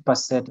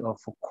 70% of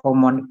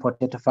common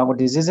potato fungal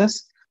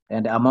diseases.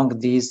 And among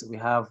these, we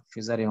have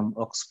Fusarium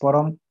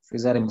oxysporum,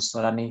 Fusarium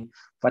solani,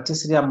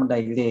 Verticillium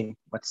dilae,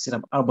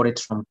 Verticillium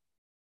arboretum,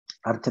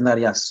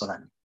 Artenaria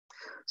solani.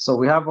 So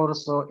we have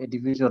also a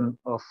division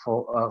of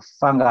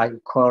fungi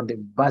called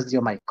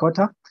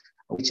Basidiomycota,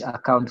 which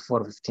account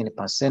for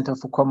 15%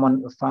 of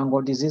common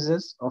fungal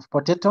diseases of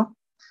potato.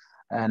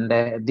 And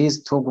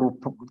these two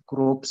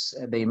groups,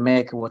 they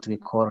make what we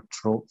call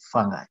true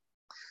fungi.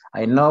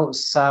 I know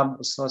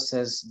some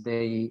sources,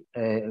 they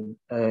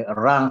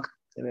rank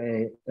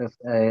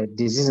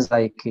diseases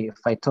like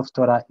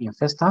Phytophthora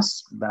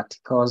infestus that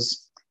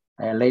cause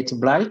late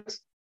blight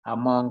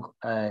among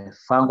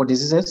fungal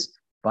diseases,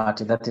 but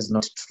that is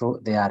not true.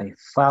 They are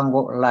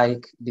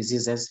fungal-like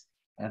diseases,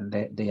 and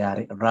they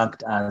are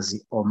ranked as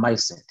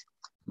omicet.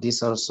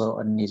 This also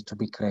needs to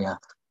be clear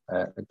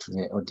to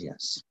the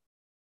audience.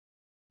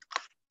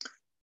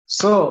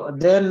 So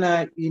then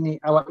in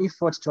our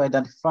effort to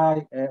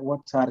identify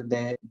what are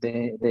the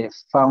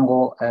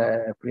fungal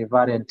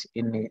prevalent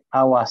in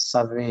our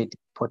surveyed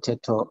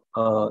potato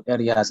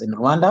areas in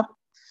Rwanda,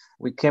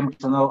 we came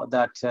to know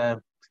that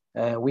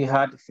we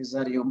had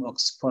Fusarium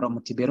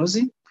oxysporum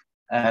tuberosi,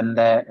 and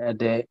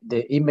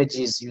the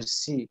images you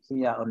see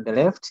here on the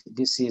left,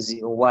 this is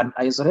one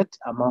isolate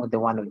among the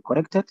one we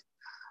collected.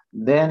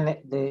 Then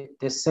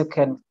the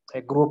second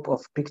group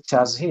of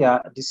pictures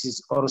here, this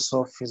is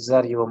also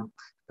Fusarium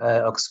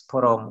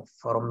oxysporum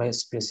from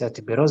species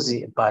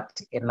tuberosi, but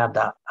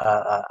another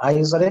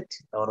isolate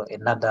or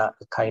another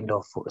kind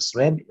of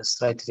strain,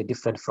 slightly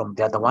different from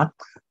the other one.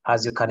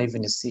 As you can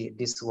even see,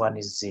 this one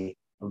is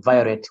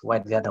violet,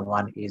 while the other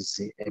one is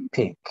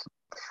pink.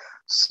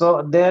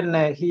 So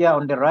then here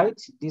on the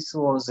right, this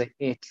was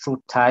a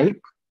true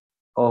type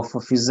of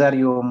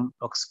Fusarium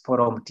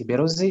oxysporum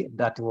tuberosi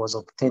that was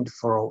obtained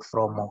from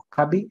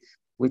CABI,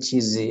 which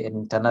is an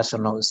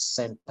international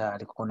center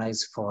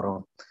recognized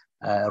for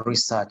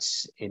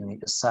research in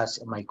such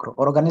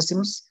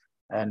microorganisms,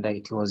 and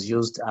it was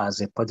used as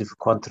a positive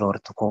control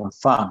to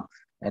confirm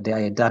the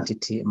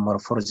identity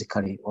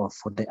morphologically of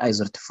the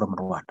isolate from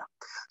Rwanda.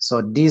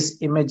 So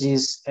these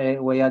images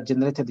were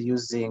generated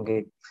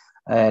using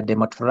the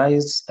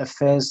motorized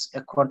phase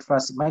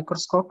contrast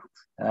microscope,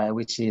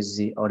 which is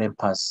the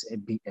Olympus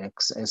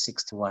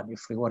BX61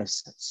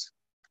 fluorescence.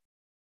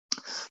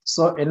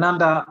 So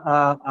another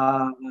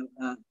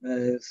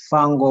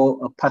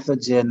fungal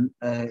pathogen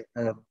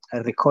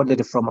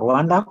recorded from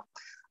Rwanda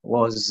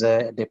was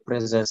the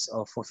presence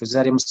of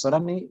Fusarium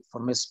solani,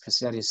 Formes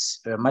specialis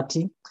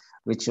mati,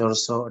 which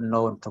also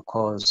known to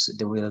cause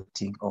the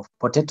wilting of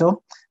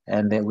potato,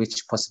 and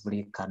which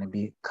possibly can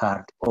be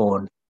carried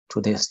on to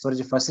the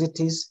storage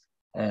facilities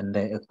and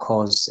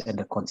cause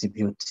and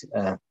contribute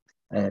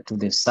to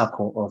the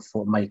cycle of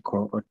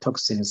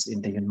mycotoxins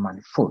in the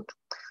human food.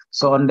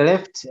 So on the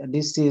left,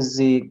 this is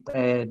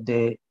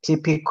the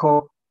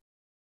typical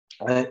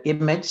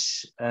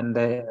image and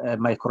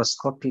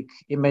microscopic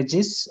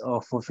images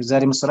of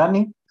Fusarium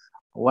solani,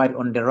 while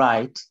on the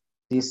right,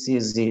 this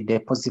is the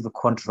positive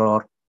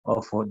control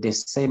of the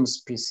same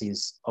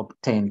species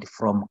obtained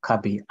from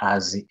CABI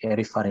as a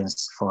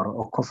reference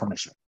for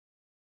confirmation.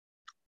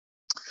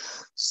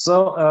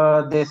 So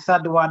the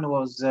third one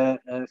was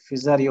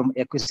Fusarium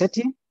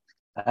equiseti.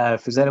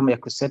 Fusarium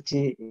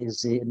equiseti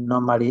is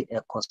normally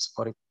a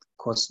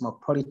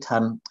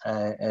cosmopolitan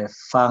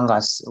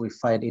fungus we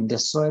find in the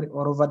soil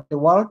all over the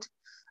world.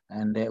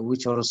 and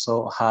which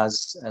also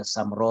has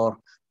some role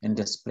in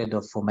the spread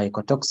of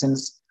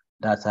mycotoxins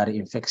that are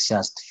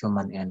infectious to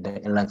human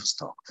and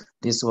livestock.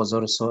 This was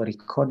also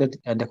recorded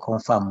and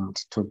confirmed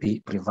to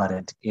be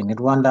prevalent in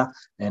Rwanda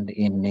and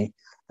in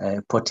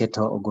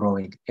potato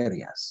growing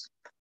areas.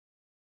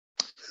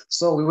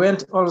 So we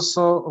went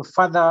also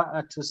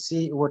further to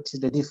see what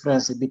is the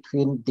difference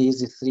between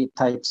these three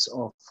types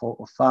of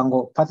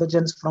fungal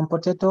pathogens from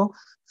potato: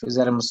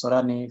 Fusarium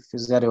solani,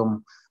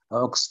 Fusarium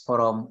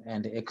oxysporum,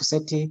 and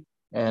Equiseti.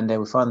 And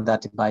we found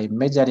that by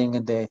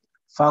measuring the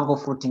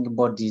fungal fruiting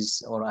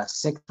bodies or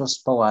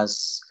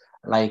insectospores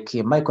like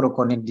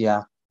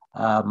Microconidia,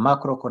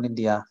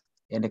 Macroconidia,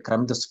 and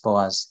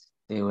Chlamydospores,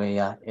 there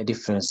were a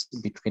difference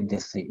between the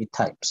three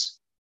types.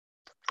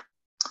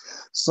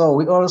 So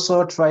we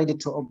also tried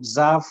to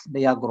observe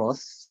their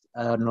growth,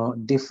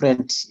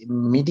 different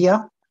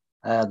media,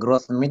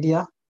 growth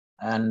media,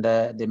 and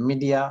the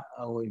media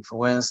will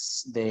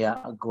influence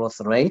their growth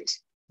rate,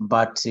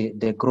 but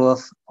the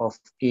growth of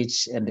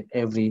each and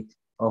every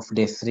of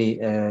the three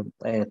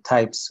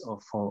types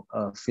of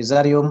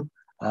Fusarium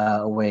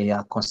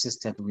were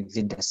consistent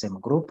within the same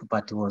group,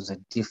 but it was a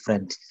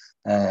different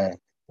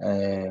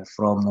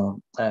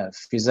from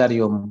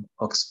Fusarium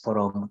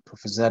oxysporum to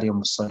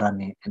Fusarium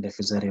solani and the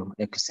Fusarium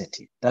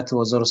equiseti. That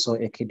was also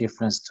a key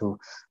difference to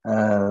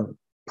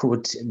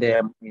put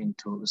them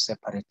into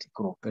separate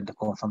group and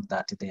confirm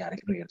that they are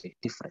really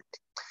different.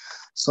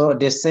 So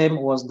the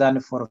same was done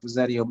for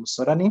Fusarium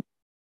solani.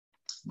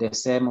 The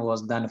same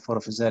was done for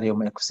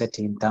Fusarium equiseti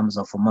in terms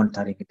of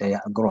monitoring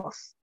their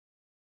growth.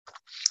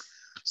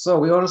 So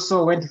we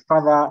also went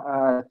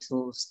further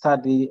to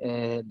study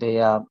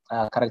their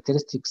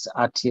characteristics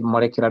at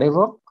molecular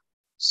level.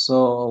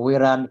 So we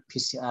ran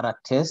PCR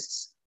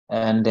tests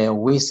and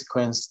we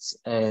sequenced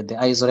the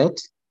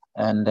isolate,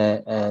 and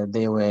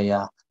they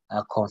were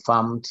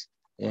confirmed.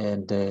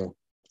 And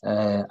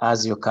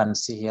as you can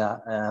see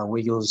here,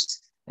 we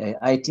used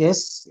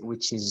ITS,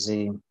 which is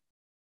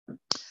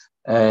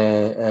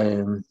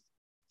I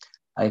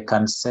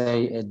can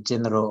say a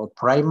general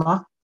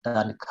primer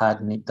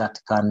that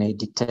can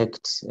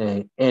detect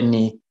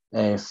any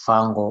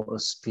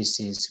fungal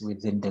species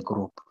within the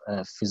group,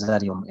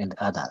 Fusarium and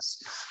others.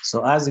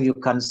 So as you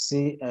can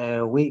see,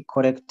 we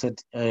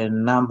collected a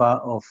number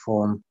of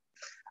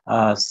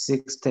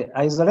 60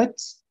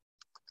 isolates,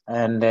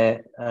 and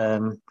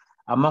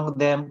among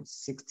them,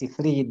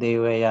 63 they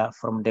were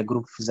from the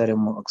group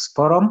Fusarium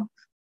oxysporum,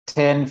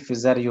 10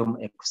 Fusarium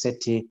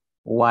equiseti,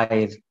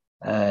 while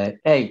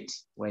 8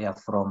 were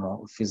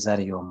from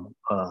Fusarium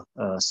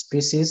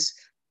species,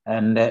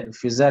 and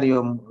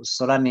Fusarium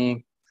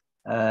solani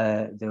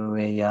they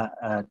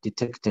were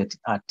detected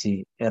at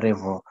a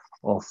level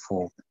of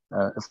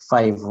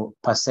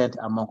 5%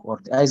 among all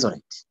the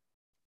isolate.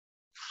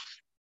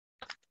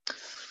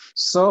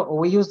 So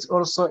we used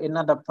also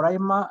another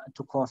primer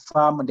to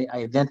confirm the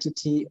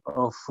identity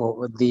of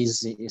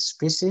these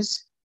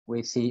species,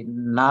 with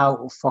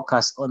now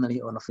focus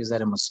only on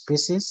Fusarium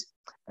species,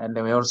 and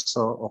we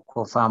also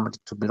confirmed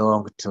to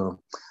belong to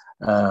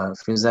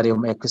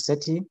Fusarium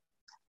equiseti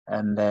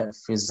and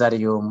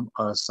Fusarium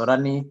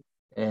solani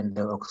and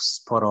the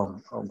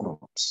oxysporum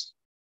groups.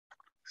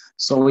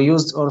 So we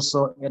used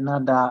also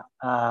another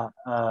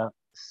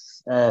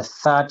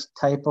third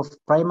type of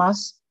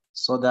primers,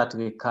 so that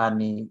we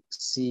can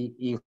see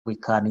if we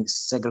can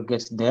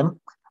segregate them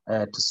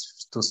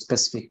to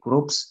specific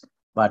groups.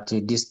 But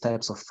these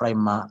types of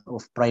primer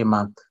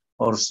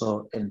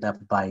also end up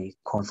by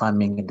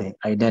confirming the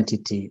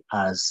identity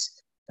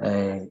as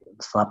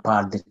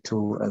for the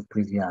two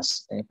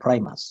previous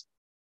primers.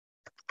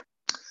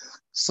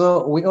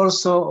 So we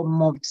also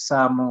moved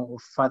some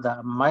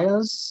further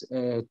miles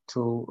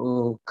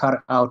to carry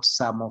out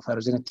some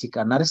phylogenetic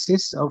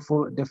analysis of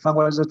the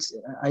fungal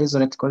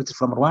isolate collected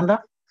from Rwanda.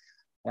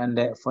 And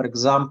for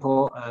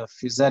example,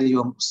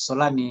 Fusarium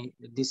solani,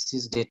 this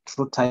is the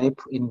true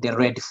type in the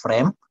red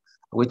frame,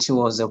 which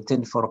was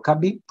obtained for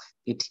Kabi.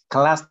 It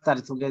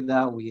clustered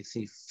together with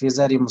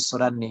Fusarium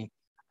solani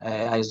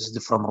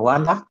isolated from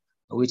Rwanda,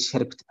 which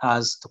helped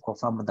us to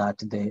confirm that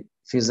the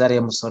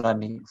Fusarium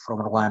solani from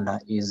Rwanda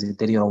is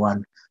the real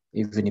one,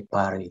 even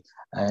per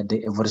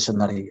the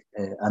evolutionary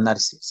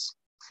analysis.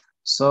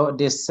 So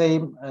the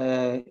same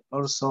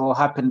also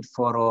happened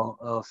for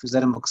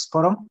Fusarium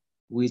oxysporum,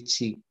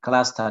 which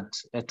clustered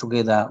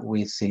together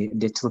with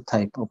the true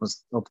type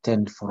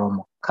obtained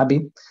from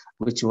Kabi,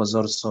 which was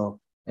also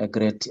a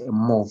great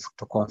move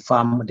to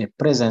confirm the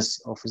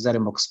presence of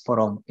Fusarium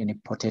oxysporum in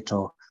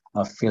potato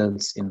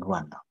fields in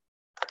Rwanda.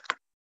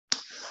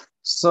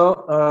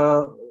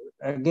 So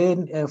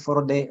again,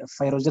 for the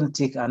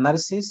phylogenetic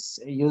analysis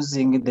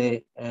using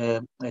the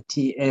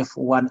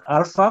TF1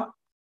 alpha,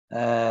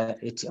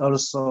 it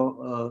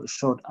also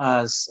showed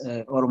us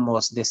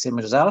almost the same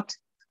result,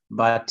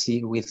 but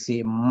with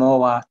a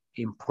more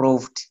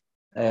improved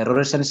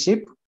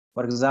relationship.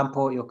 For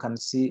example, you can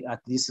see at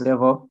this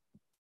level,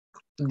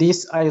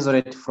 this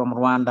isolate from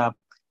Rwanda,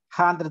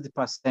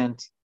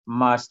 100%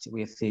 matched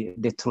with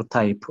the true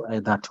type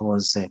that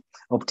was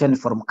obtained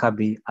from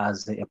Kabi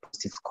as a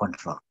positive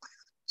control.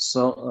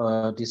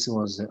 So this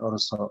was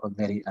also a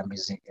very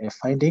amazing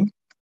finding.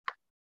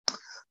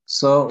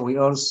 So we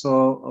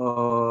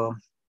also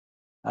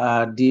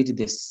did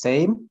the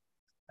same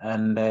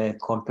and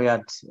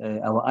compared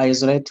our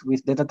isolate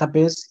with the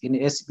database in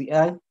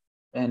SBI,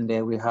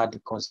 and we had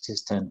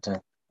consistent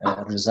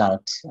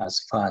result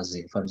as far as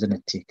the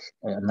phylogenetic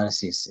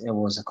analysis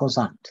was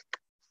concerned.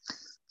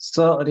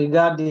 So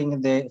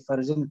regarding the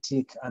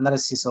phylogenetic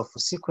analysis of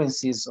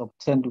sequences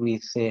obtained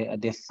with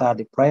the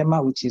third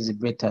primer, which is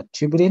beta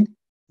tuberine,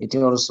 it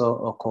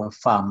also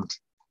confirmed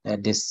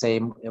the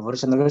same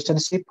evolutionary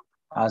relationship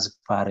as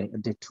per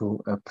the two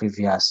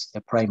previous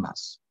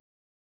primers.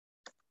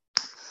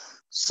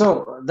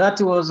 So that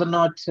was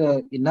not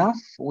enough.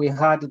 We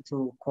had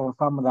to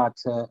confirm that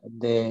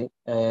the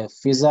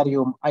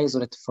Fusarium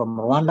isolate from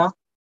Rwanda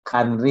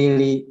can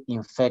really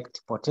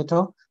infect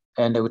potato,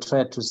 and we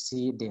tried to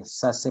see the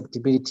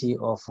susceptibility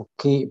of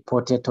key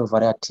potato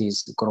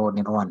varieties grown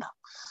in Rwanda.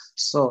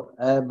 So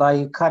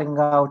by carrying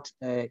out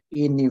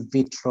in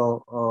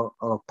vitro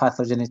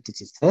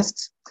pathogenicity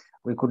tests,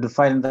 we could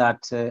find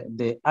that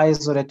the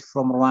isolate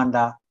from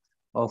Rwanda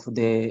of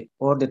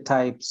all the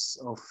types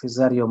of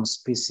Fusarium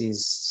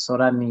species,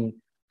 Sorani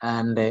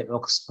and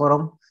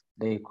Oxysporum,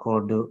 they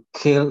could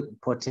kill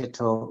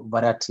potato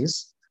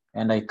varieties.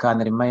 And I can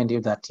remind you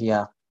that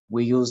here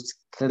we used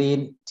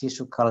clean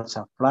tissue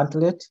culture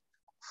plantlet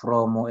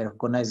from a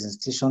recognized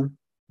institution,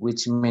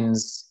 which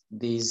means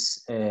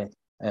these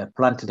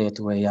plantlet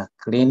were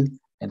clean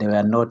and they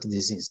were not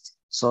diseased.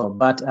 So,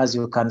 but as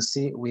you can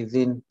see,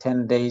 within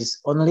 10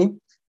 days only,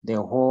 the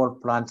whole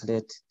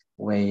plantlet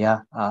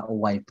were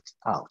wiped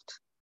out.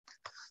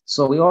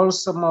 So we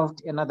also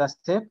moved another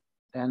step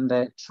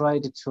and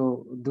tried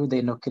to do the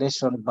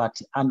inoculation,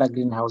 but under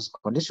greenhouse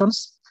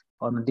conditions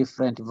on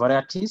different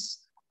varieties.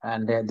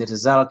 And the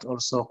result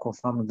also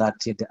confirmed that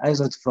the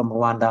isolate from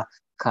Rwanda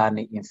can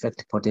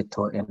infect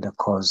potato and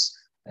cause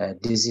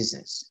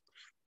diseases.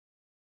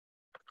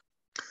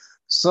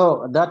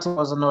 So that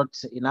was not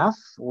enough.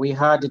 We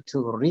had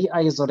to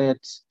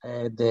re-isolate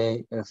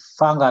the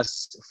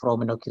fungus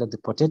from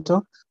inoculated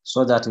potato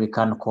so that we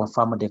can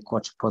confirm the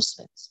coach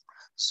postulates.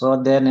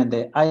 So then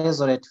the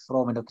isolate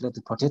from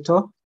inoculated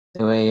potato,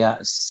 they were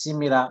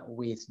similar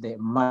with the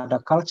mother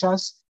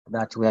cultures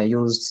that were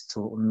used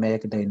to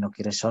make the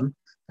inoculation.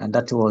 And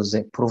that was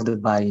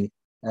proved by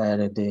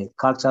the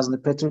cultures in the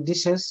petri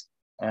dishes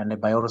and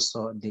by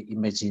also the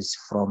images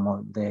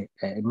from the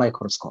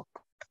microscope.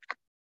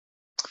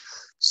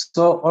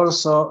 So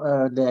also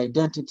the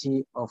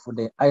identity of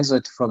the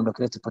isolate from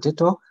inoculated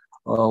potato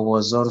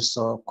was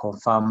also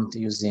confirmed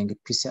using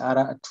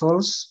PCR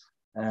tools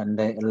and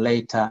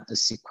later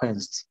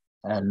sequenced,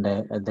 and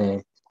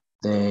the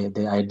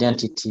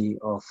identity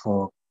of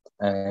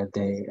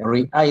the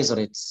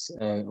re-isolates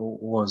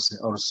was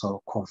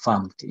also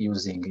confirmed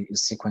using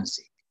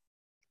sequencing.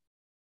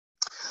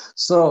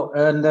 So,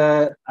 and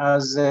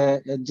as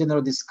a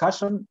general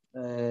discussion,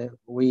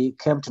 we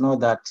came to know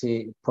that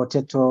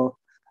potato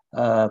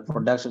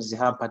production is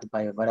hampered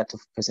by a variety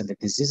of pests and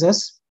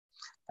diseases.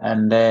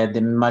 And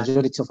the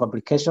majority of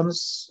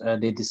applications,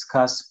 they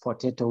discuss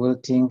potato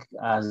wilting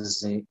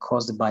as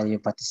caused by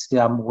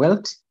Verticillium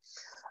wilt.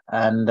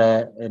 And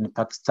in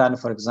Pakistan,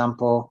 for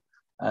example,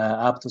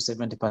 up to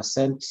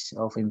 70%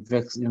 of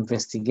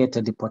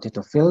investigated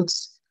potato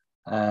fields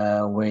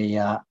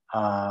were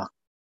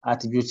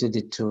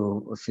attributed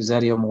to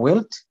Fusarium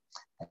wilt,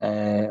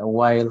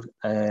 while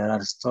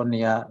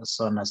Ralstonia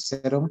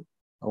solanacerum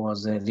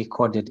was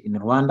recorded in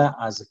Rwanda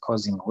as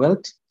causing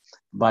wilt.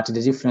 But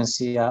the difference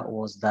here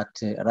was that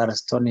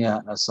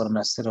Ralstonia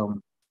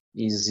solanacerum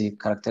is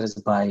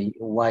characterized by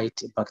white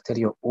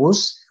bacterial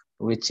ooze,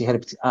 which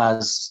helped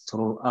us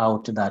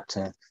throughout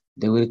that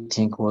the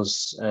wilting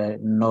was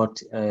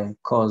not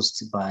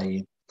caused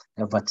by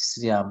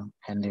Verticillium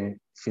and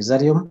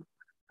Fusarium,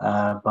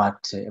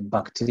 but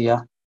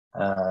bacteria.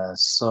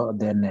 So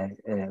then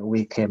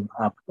we came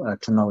up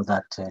to know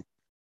that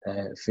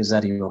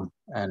Fusarium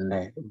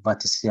and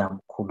Verticillium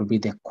could be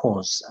the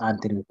cause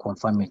until we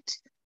confirm it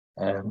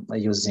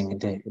using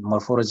the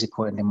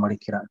morphological and the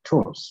molecular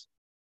tools.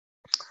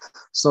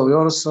 So we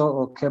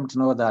also came to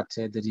know that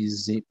there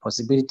is a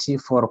possibility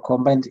for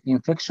combined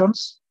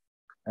infections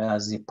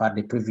as per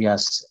the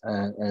previous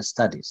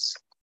studies.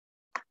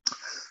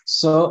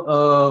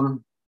 So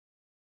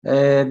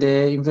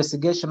the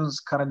investigations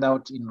carried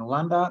out in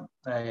Rwanda,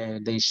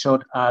 they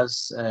showed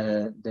us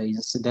the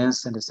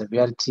incidence and the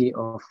severity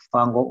of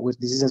fungal wilt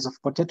diseases of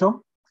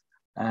potato,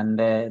 and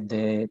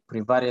the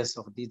prevalence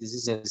of these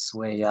diseases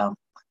were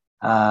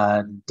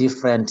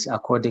different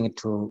according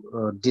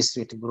to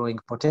district growing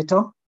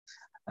potato,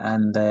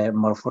 and the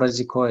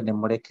morphological and the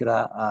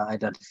molecular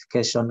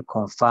identification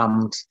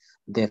confirmed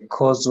the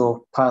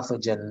causal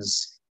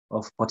pathogens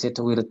of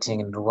potato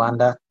wilting in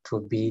Rwanda to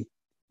be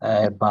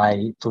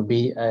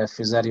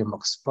Fusarium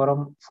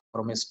oxysporum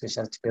from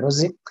special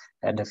tuberosi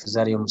and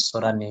Fusarium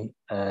solani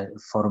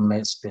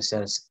from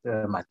special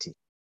spermati.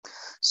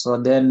 So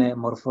then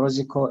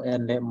morphological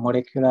and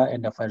molecular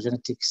and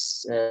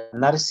phylogenetics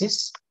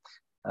analysis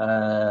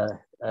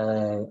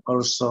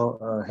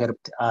also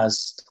helped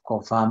us to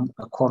confirm,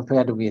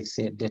 compared with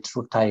the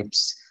true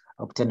types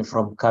obtained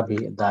from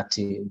Kabi, that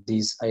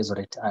these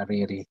isolates are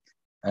really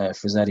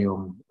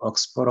Fusarium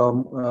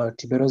oxysporum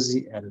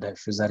tuberosi and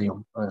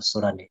Fusarium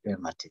solani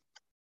mati.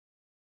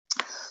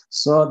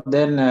 So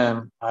then,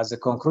 as a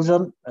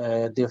conclusion,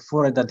 the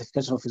full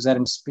identification of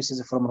Fusarium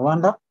species from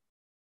Rwanda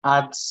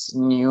adds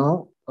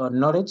new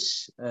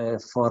knowledge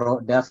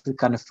for the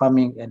African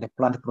farming and the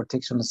plant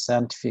protection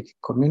scientific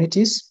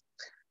communities.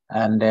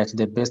 And to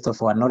the best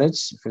of our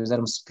knowledge,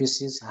 Fusarium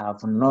species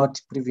have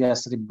not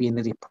previously been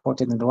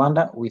reported in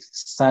Rwanda with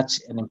such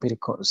an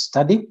empirical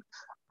study,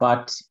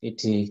 but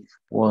it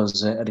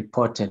was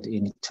reported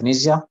in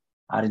Tunisia,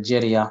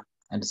 Algeria,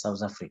 and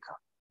South Africa.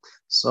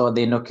 So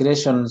the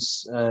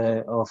inoculations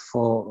of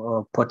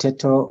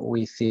potato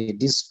with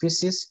these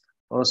species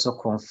also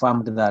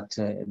confirmed that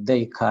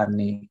they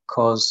can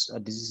cause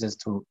diseases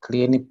to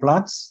clean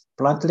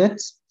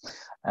plantlets,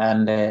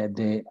 and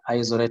the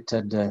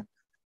isolated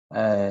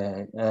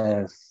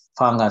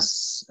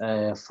fungus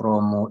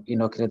from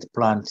inoculated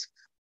plant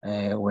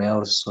were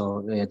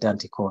also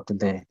identical to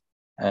the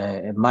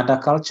mother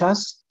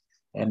cultures.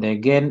 And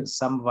again,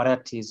 some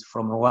varieties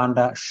from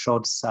Rwanda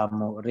showed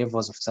some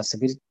levels of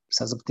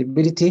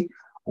susceptibility,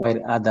 while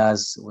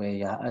others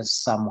were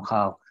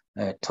somehow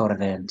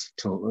tolerant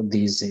to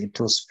these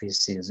two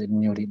species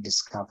newly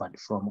discovered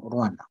from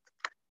Rwanda.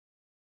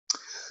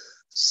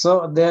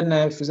 So then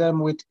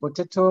Fusarium wheat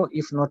potato,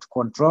 if not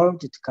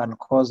controlled, it can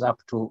cause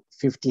up to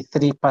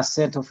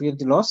 53% of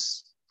yield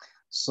loss.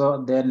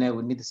 So then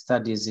we need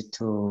studies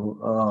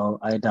to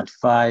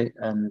identify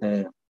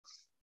and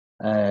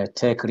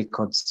take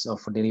records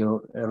of the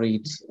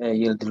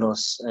yield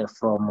loss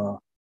from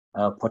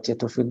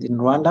potato field in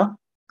Rwanda.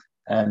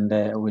 And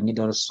we need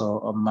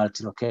also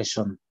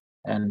multi-location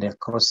and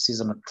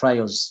cross-seasonal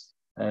trials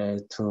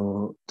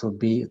to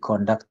be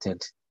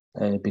conducted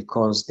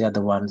because they are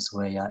the ones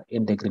where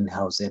in the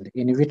greenhouse and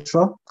in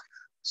vitro.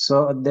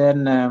 So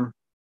then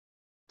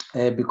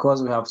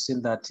because we have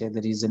seen that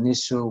there is an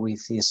issue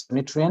with this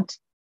nutrient,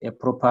 a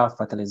proper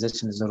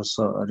fertilization is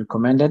also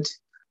recommended.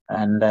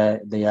 And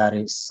there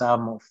are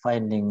some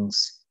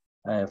findings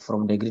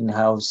from the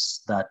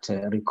greenhouse that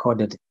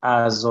recorded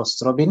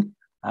azostrobin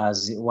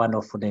as one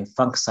of the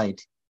fungicide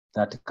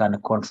that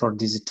can control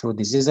these two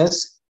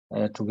diseases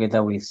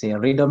together with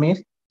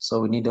ridomil.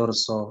 So we need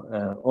also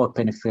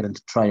open field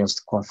trials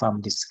to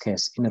confirm this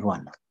case in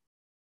Rwanda.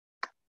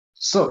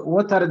 So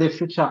what are the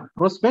future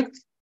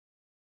prospects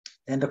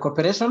and the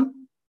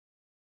cooperation?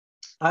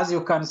 As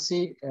you can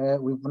see,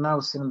 we've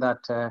now seen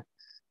that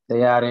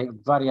there are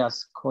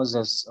various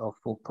causes of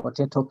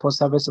potato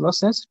post-harvest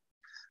losses.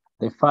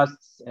 The first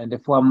and the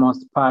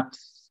foremost part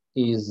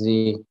is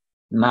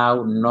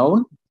now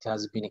known, it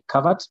has been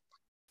covered.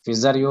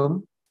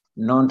 Fusarium,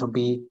 known to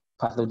be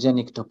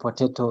pathogenic to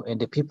potato and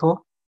the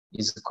people,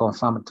 is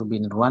confirmed to be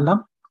in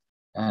Rwanda.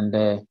 And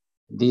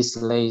this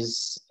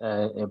lays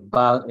a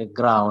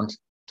ground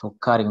to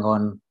carrying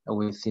on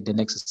with the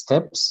next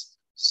steps.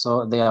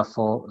 So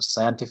therefore,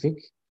 scientific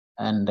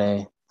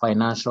and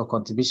financial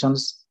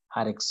contributions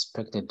are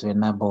expected to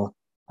enable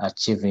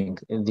achieving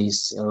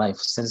this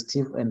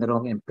life-sensitive and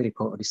long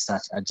empirical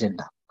research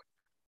agenda.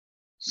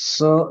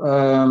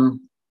 So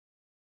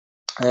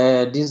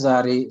these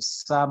are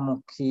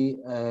some key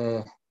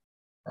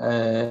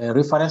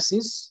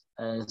references,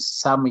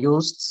 some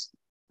used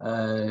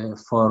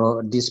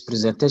for this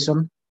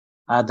presentation,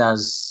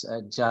 others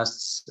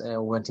just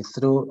went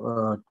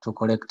through to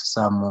collect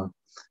some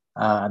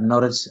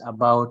knowledge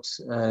about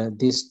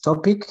this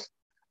topic.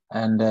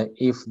 And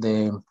if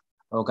the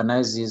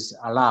organizers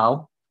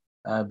allow,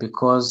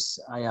 because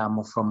I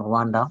am from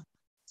Rwanda,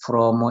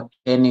 from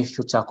any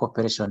future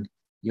cooperation,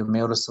 you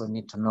may also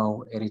need to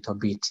know a little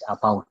bit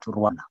about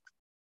Rwanda.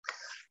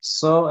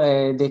 So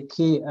the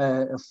key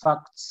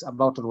facts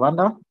about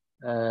Rwanda,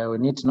 we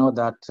need to know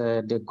that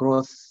the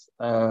growth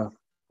of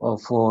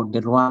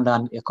the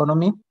Rwandan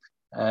economy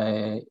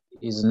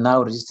is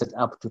now registered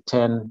up to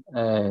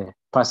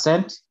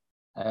 10%,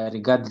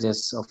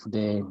 regardless of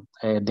the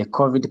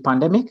COVID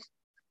pandemic.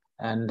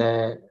 And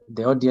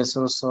the audience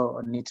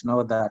also need to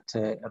know that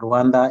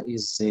Rwanda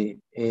is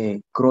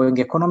a growing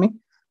economy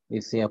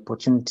with the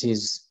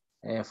opportunities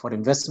for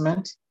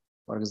investment,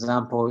 for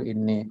example,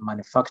 in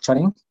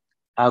manufacturing,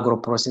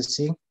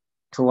 agro-processing,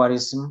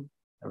 tourism,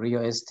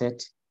 real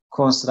estate,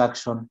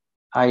 construction,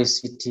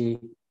 ICT,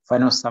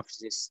 financial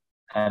services,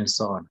 and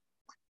so on.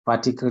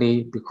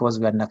 Particularly because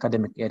we are in an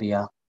academic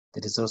area,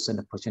 there is also an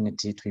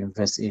opportunity to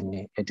invest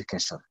in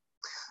education.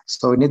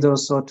 So we need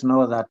also to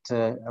know that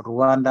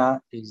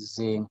Rwanda is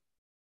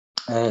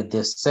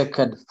the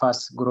second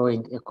fast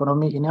growing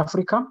economy in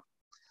Africa,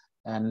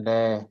 and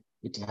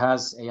it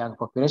has a young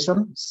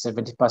population.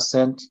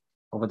 70%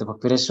 of the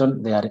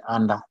population, they are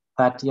under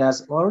 30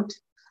 years old.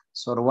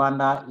 So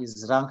Rwanda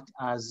is ranked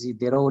as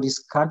the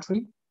lowest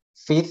country,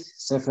 5th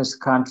safest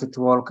country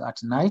to work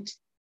at night.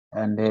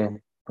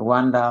 And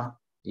Rwanda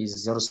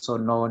is also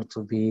known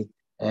to be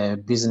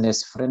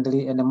business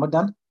friendly and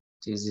modern.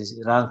 It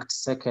is ranked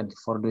second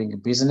for doing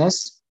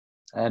business.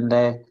 And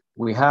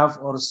we have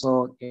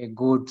also a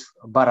good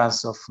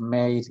balance of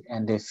male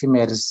and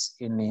females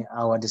in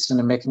our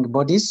decision-making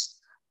bodies.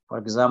 For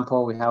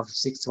example, we have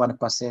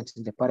 61%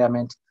 in the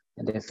parliament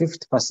and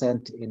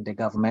 50% in the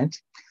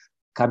government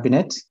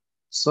cabinet.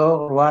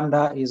 So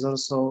Rwanda is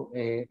also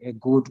a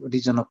good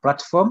regional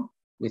platform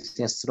with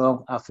a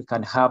strong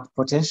African hub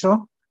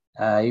potential.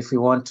 If we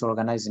want to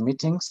organize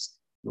meetings,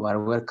 you are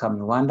welcome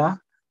in Rwanda.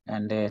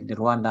 And the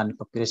Rwandan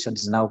population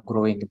is now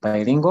growing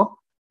bilingual.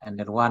 And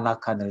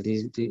Rwanda can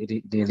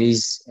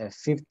release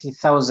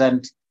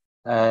 50,000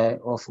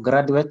 of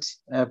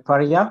graduates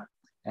per year.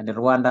 And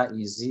Rwanda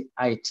is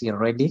IT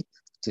ready.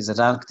 It is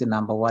ranked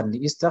number 1 in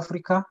East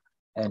Africa,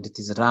 and it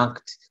is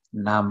ranked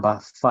number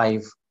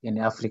 5 in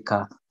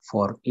Africa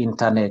for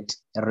internet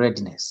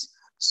readiness.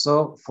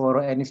 So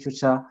for any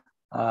future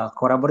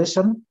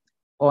collaboration,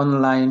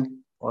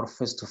 online or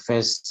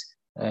face-to-face,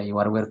 you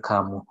are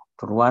welcome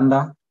to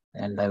Rwanda,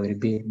 and I will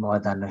be more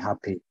than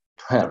happy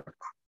to help.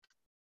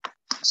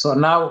 So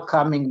now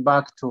coming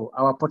back to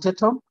our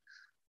potato.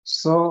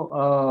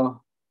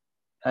 So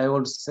I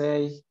would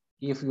say,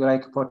 if you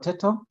like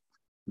potato,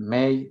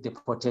 may the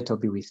potato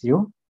be with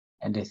you.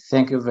 And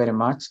thank you very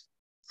much.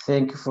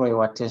 Thank you for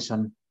your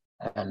attention,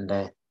 and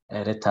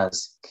let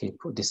us keep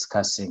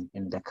discussing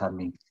in the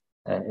coming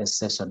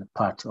session,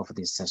 part of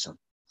this session.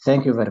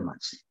 Thank you very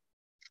much.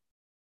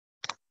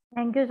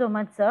 Thank you so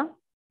much, sir.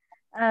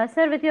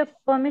 Sir, with your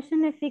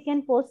permission, if we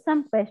can post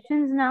some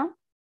questions now.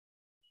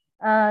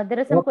 There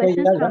are some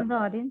questions from the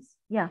audience.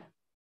 Yeah.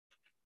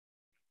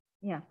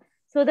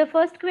 So the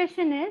first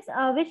question is,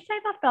 which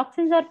type of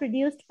toxins are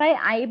produced by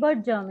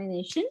eye-bud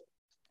germination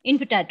in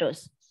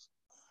potatoes?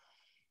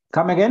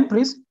 Come again,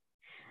 please.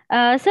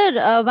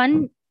 Sir,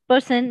 one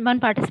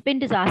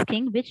participant is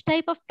asking, which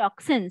type of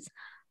toxins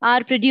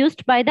are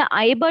produced by the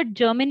eye-bud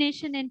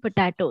germination in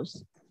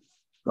potatoes?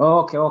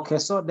 Okay.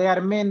 So they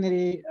are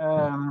mainly,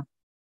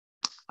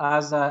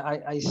 as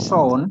I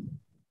shown,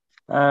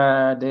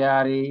 they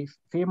are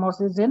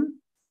phemocytin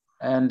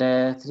and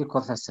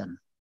trichothiacin.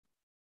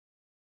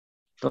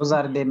 Those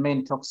are the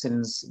main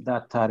toxins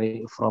that are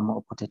from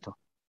a potato.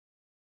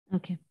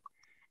 Okay.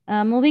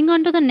 Moving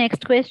on to the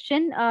next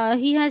question.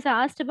 He has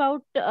asked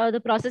about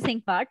the processing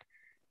part.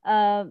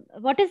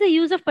 What is the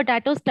use of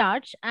potato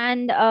starch,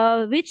 and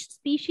which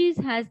species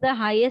has the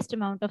highest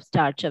amount of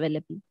starch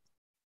available?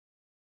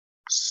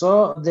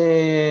 So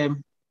the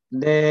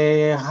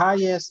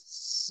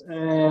highest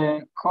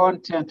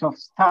content of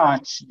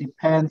starch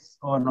depends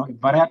on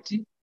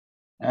variety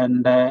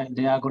and the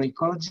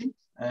agroecology,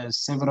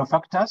 several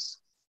factors.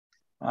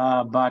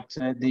 But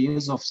the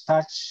use of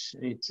starch,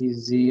 it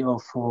is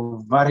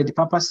for varied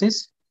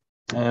purposes.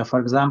 For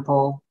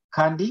example,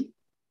 candy,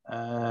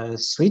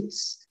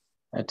 sweets.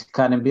 It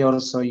can be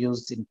also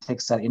used in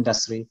textile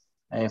industry,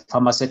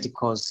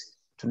 pharmaceuticals,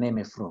 to name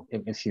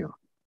a few.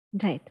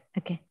 Right.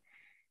 Okay.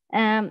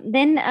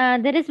 Then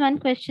there is one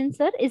question,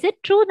 sir. Is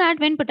it true that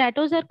when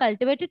potatoes are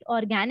cultivated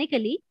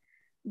organically,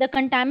 the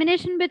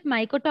contamination with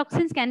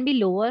mycotoxins can be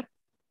lower?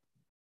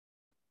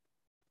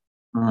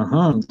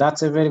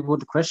 That's a very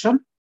good question.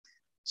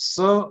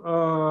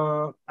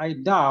 So I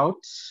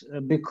doubt,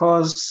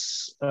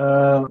 because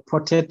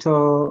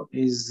potato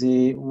is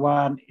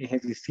one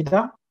heavy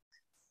feeder.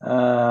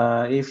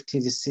 If it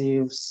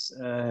receives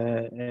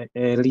a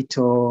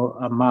little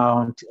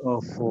amount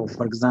of,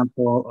 for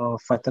example,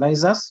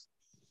 fertilizers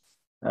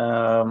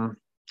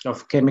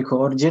of chemical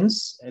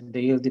origins,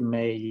 the yield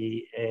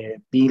may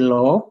be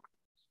low.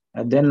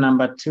 And then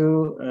number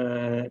two,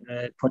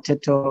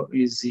 potato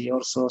is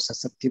also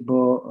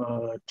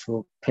susceptible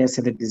to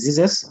pest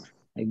diseases,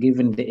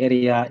 given the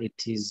area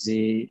it is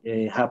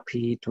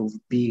happy to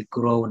be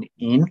grown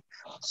in.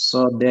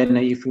 So then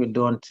if you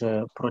don't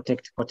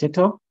protect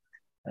potato,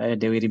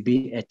 there will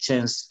be a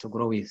chance to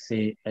grow with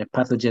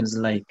pathogens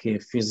like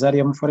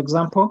Fusarium, for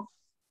example,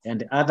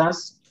 and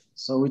others.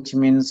 So which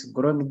means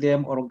growing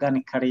them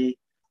organically,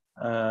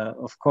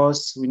 of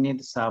course, we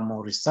need some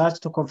research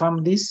to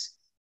confirm this.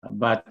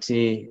 But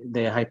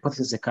the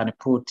hypothesis I can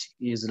put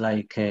is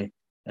like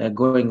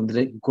growing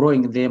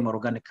them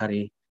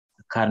organically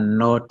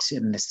cannot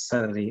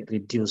necessarily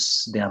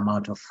reduce the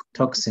amount of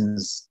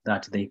toxins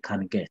that they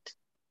can get.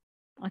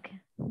 Okay,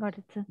 got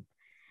it, sir.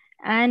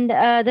 And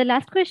the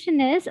last question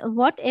is,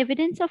 what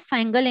evidence of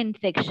fungal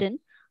infection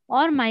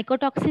or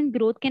mycotoxin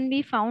growth can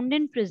be found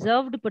in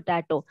preserved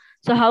potato?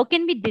 So how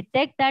can we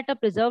detect that a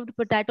preserved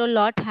potato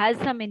lot has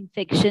some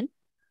infection?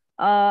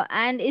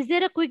 And is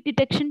there a quick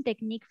detection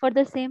technique for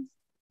the same?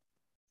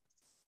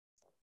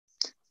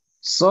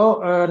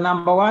 So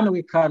number one,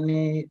 we can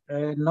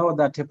know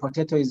that a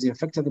potato is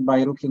infected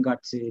by looking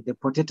at the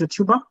potato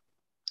tuber.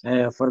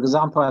 For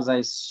example, as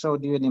I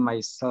showed you in my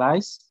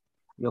slides,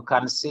 you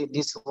can see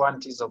this one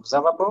is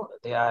observable.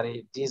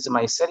 This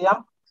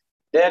mycelium.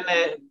 Then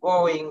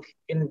going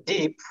in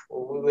deep,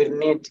 we will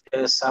need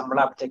some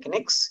lab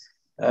techniques.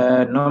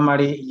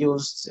 Normally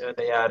used,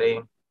 they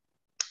are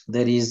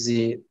there is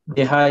the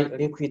high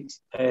liquid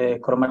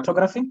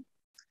chromatography,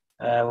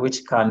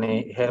 which can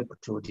help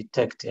to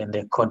detect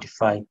and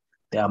codify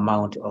the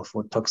amount of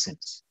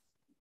toxins.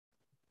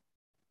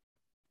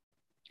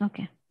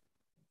 Okay.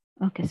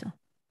 Okay, sir.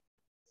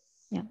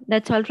 Yeah,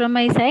 that's all from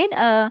my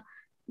side.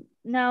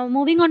 Now,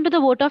 moving on to the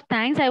vote of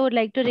thanks, I would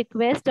like to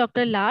request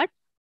Dr. Lard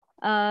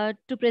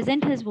to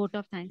present his vote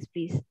of thanks,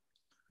 please.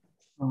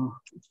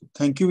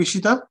 Thank you,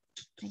 Vishita.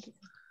 Thank you.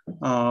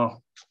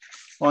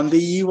 On the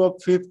eve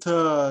of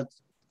 5th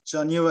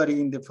January,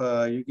 in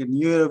the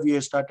New Year, we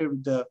have started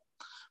with the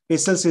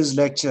PESEL's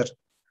lecture,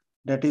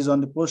 that is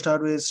on the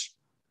post-harvest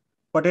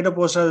potato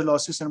post-harvest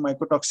losses and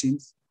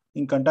mycotoxins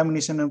in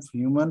contamination of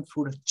human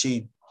food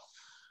chain.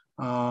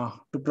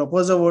 To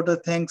propose a vote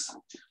of thanks,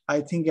 I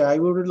think I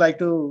would like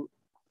to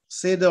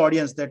say the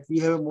audience that we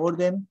have more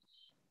than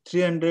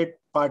 300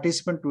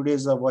 participants today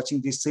are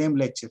watching the same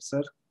lecture,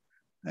 sir.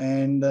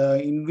 And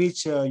in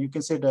which you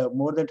can say that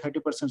more than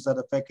 30% are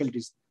the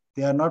faculties.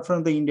 They are not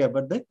from the India,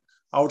 but the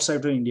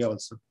outside of India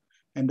also.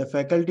 And the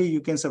faculty, you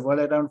can say well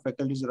around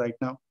faculties right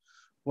now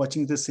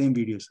watching the same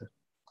video, sir.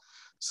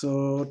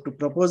 So to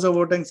propose a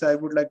voting, I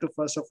would like to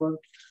first of all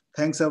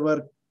thanks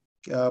our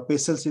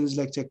PESEL series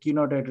lecture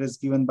keynote address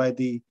given by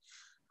the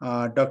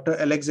Dr.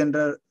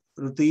 Alexander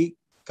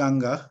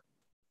Rutikanga,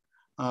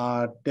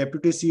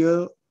 Deputy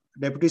CEO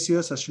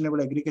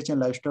Sustainable Agriculture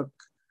and Livestock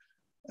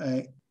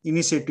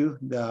Initiative,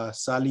 the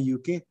SALI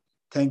UK.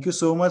 Thank you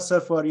so much, sir,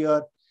 for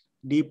your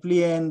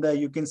deeply and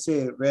you can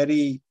say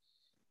very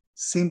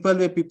simple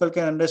way people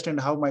can understand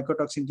how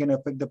mycotoxin can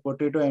affect the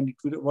potato and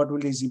what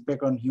will its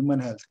impact on human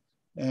health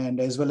and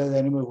as well as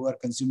animals who are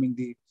consuming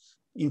the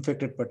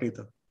infected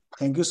potato.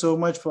 Thank you so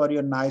much for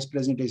your nice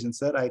presentation,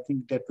 sir. I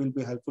think that will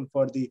be helpful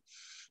for the,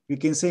 we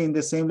can say in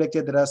the same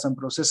lecture, there are some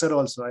processor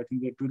also. I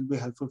think it will be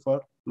helpful for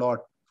a lot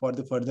for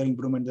the further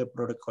improvement of the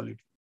product quality.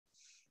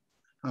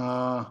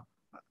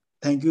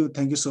 Thank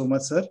you so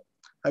much, sir.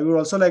 I would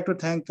also like to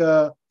thank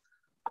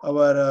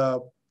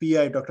our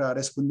PI, Dr.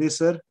 R.S. Punde,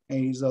 sir, and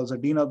he's also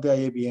Dean of the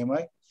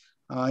IABMI.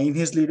 In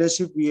his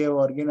leadership, we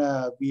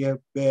have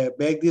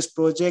bagged this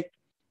project,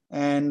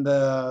 and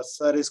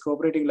sir is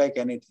cooperating like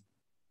anything.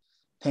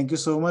 Thank you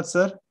so much,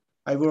 sir.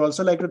 I would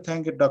also like to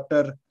thank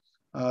Dr.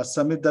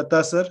 Samit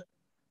Datta, sir,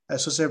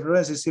 Associate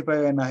Professor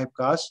 65 and NAHEP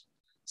CAST.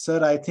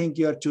 Sir, I think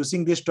you are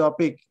choosing this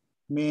topic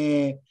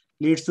may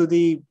leads to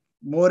the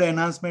more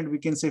enhancement, we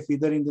can say,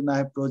 further in the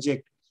NAHEP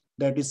project.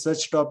 That is,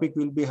 such topic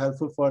will be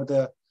helpful for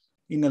the,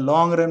 in the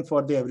long run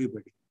for the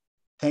everybody.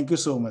 Thank you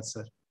so much,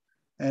 sir.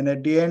 And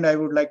at the end, I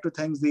would like to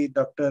thank the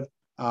Dr.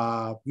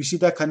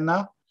 Vishita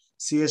Khanna.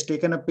 She has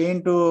taken a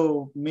pain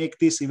to make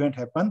this event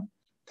happen.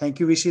 Thank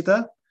you,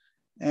 Vishita.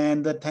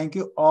 And thank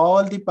you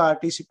all the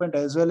participants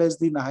as well as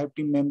the NAHEP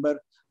team member,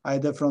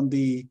 either from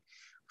the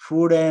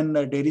food and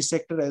dairy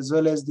sector as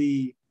well as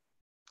the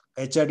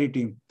HRD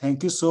team.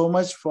 Thank you so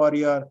much for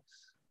your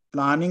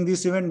planning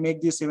this event,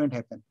 make this event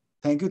happen.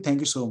 Thank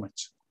you so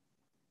much.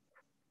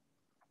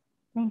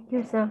 Thank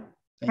you, sir.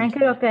 Thank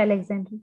you, Dr. Alexander.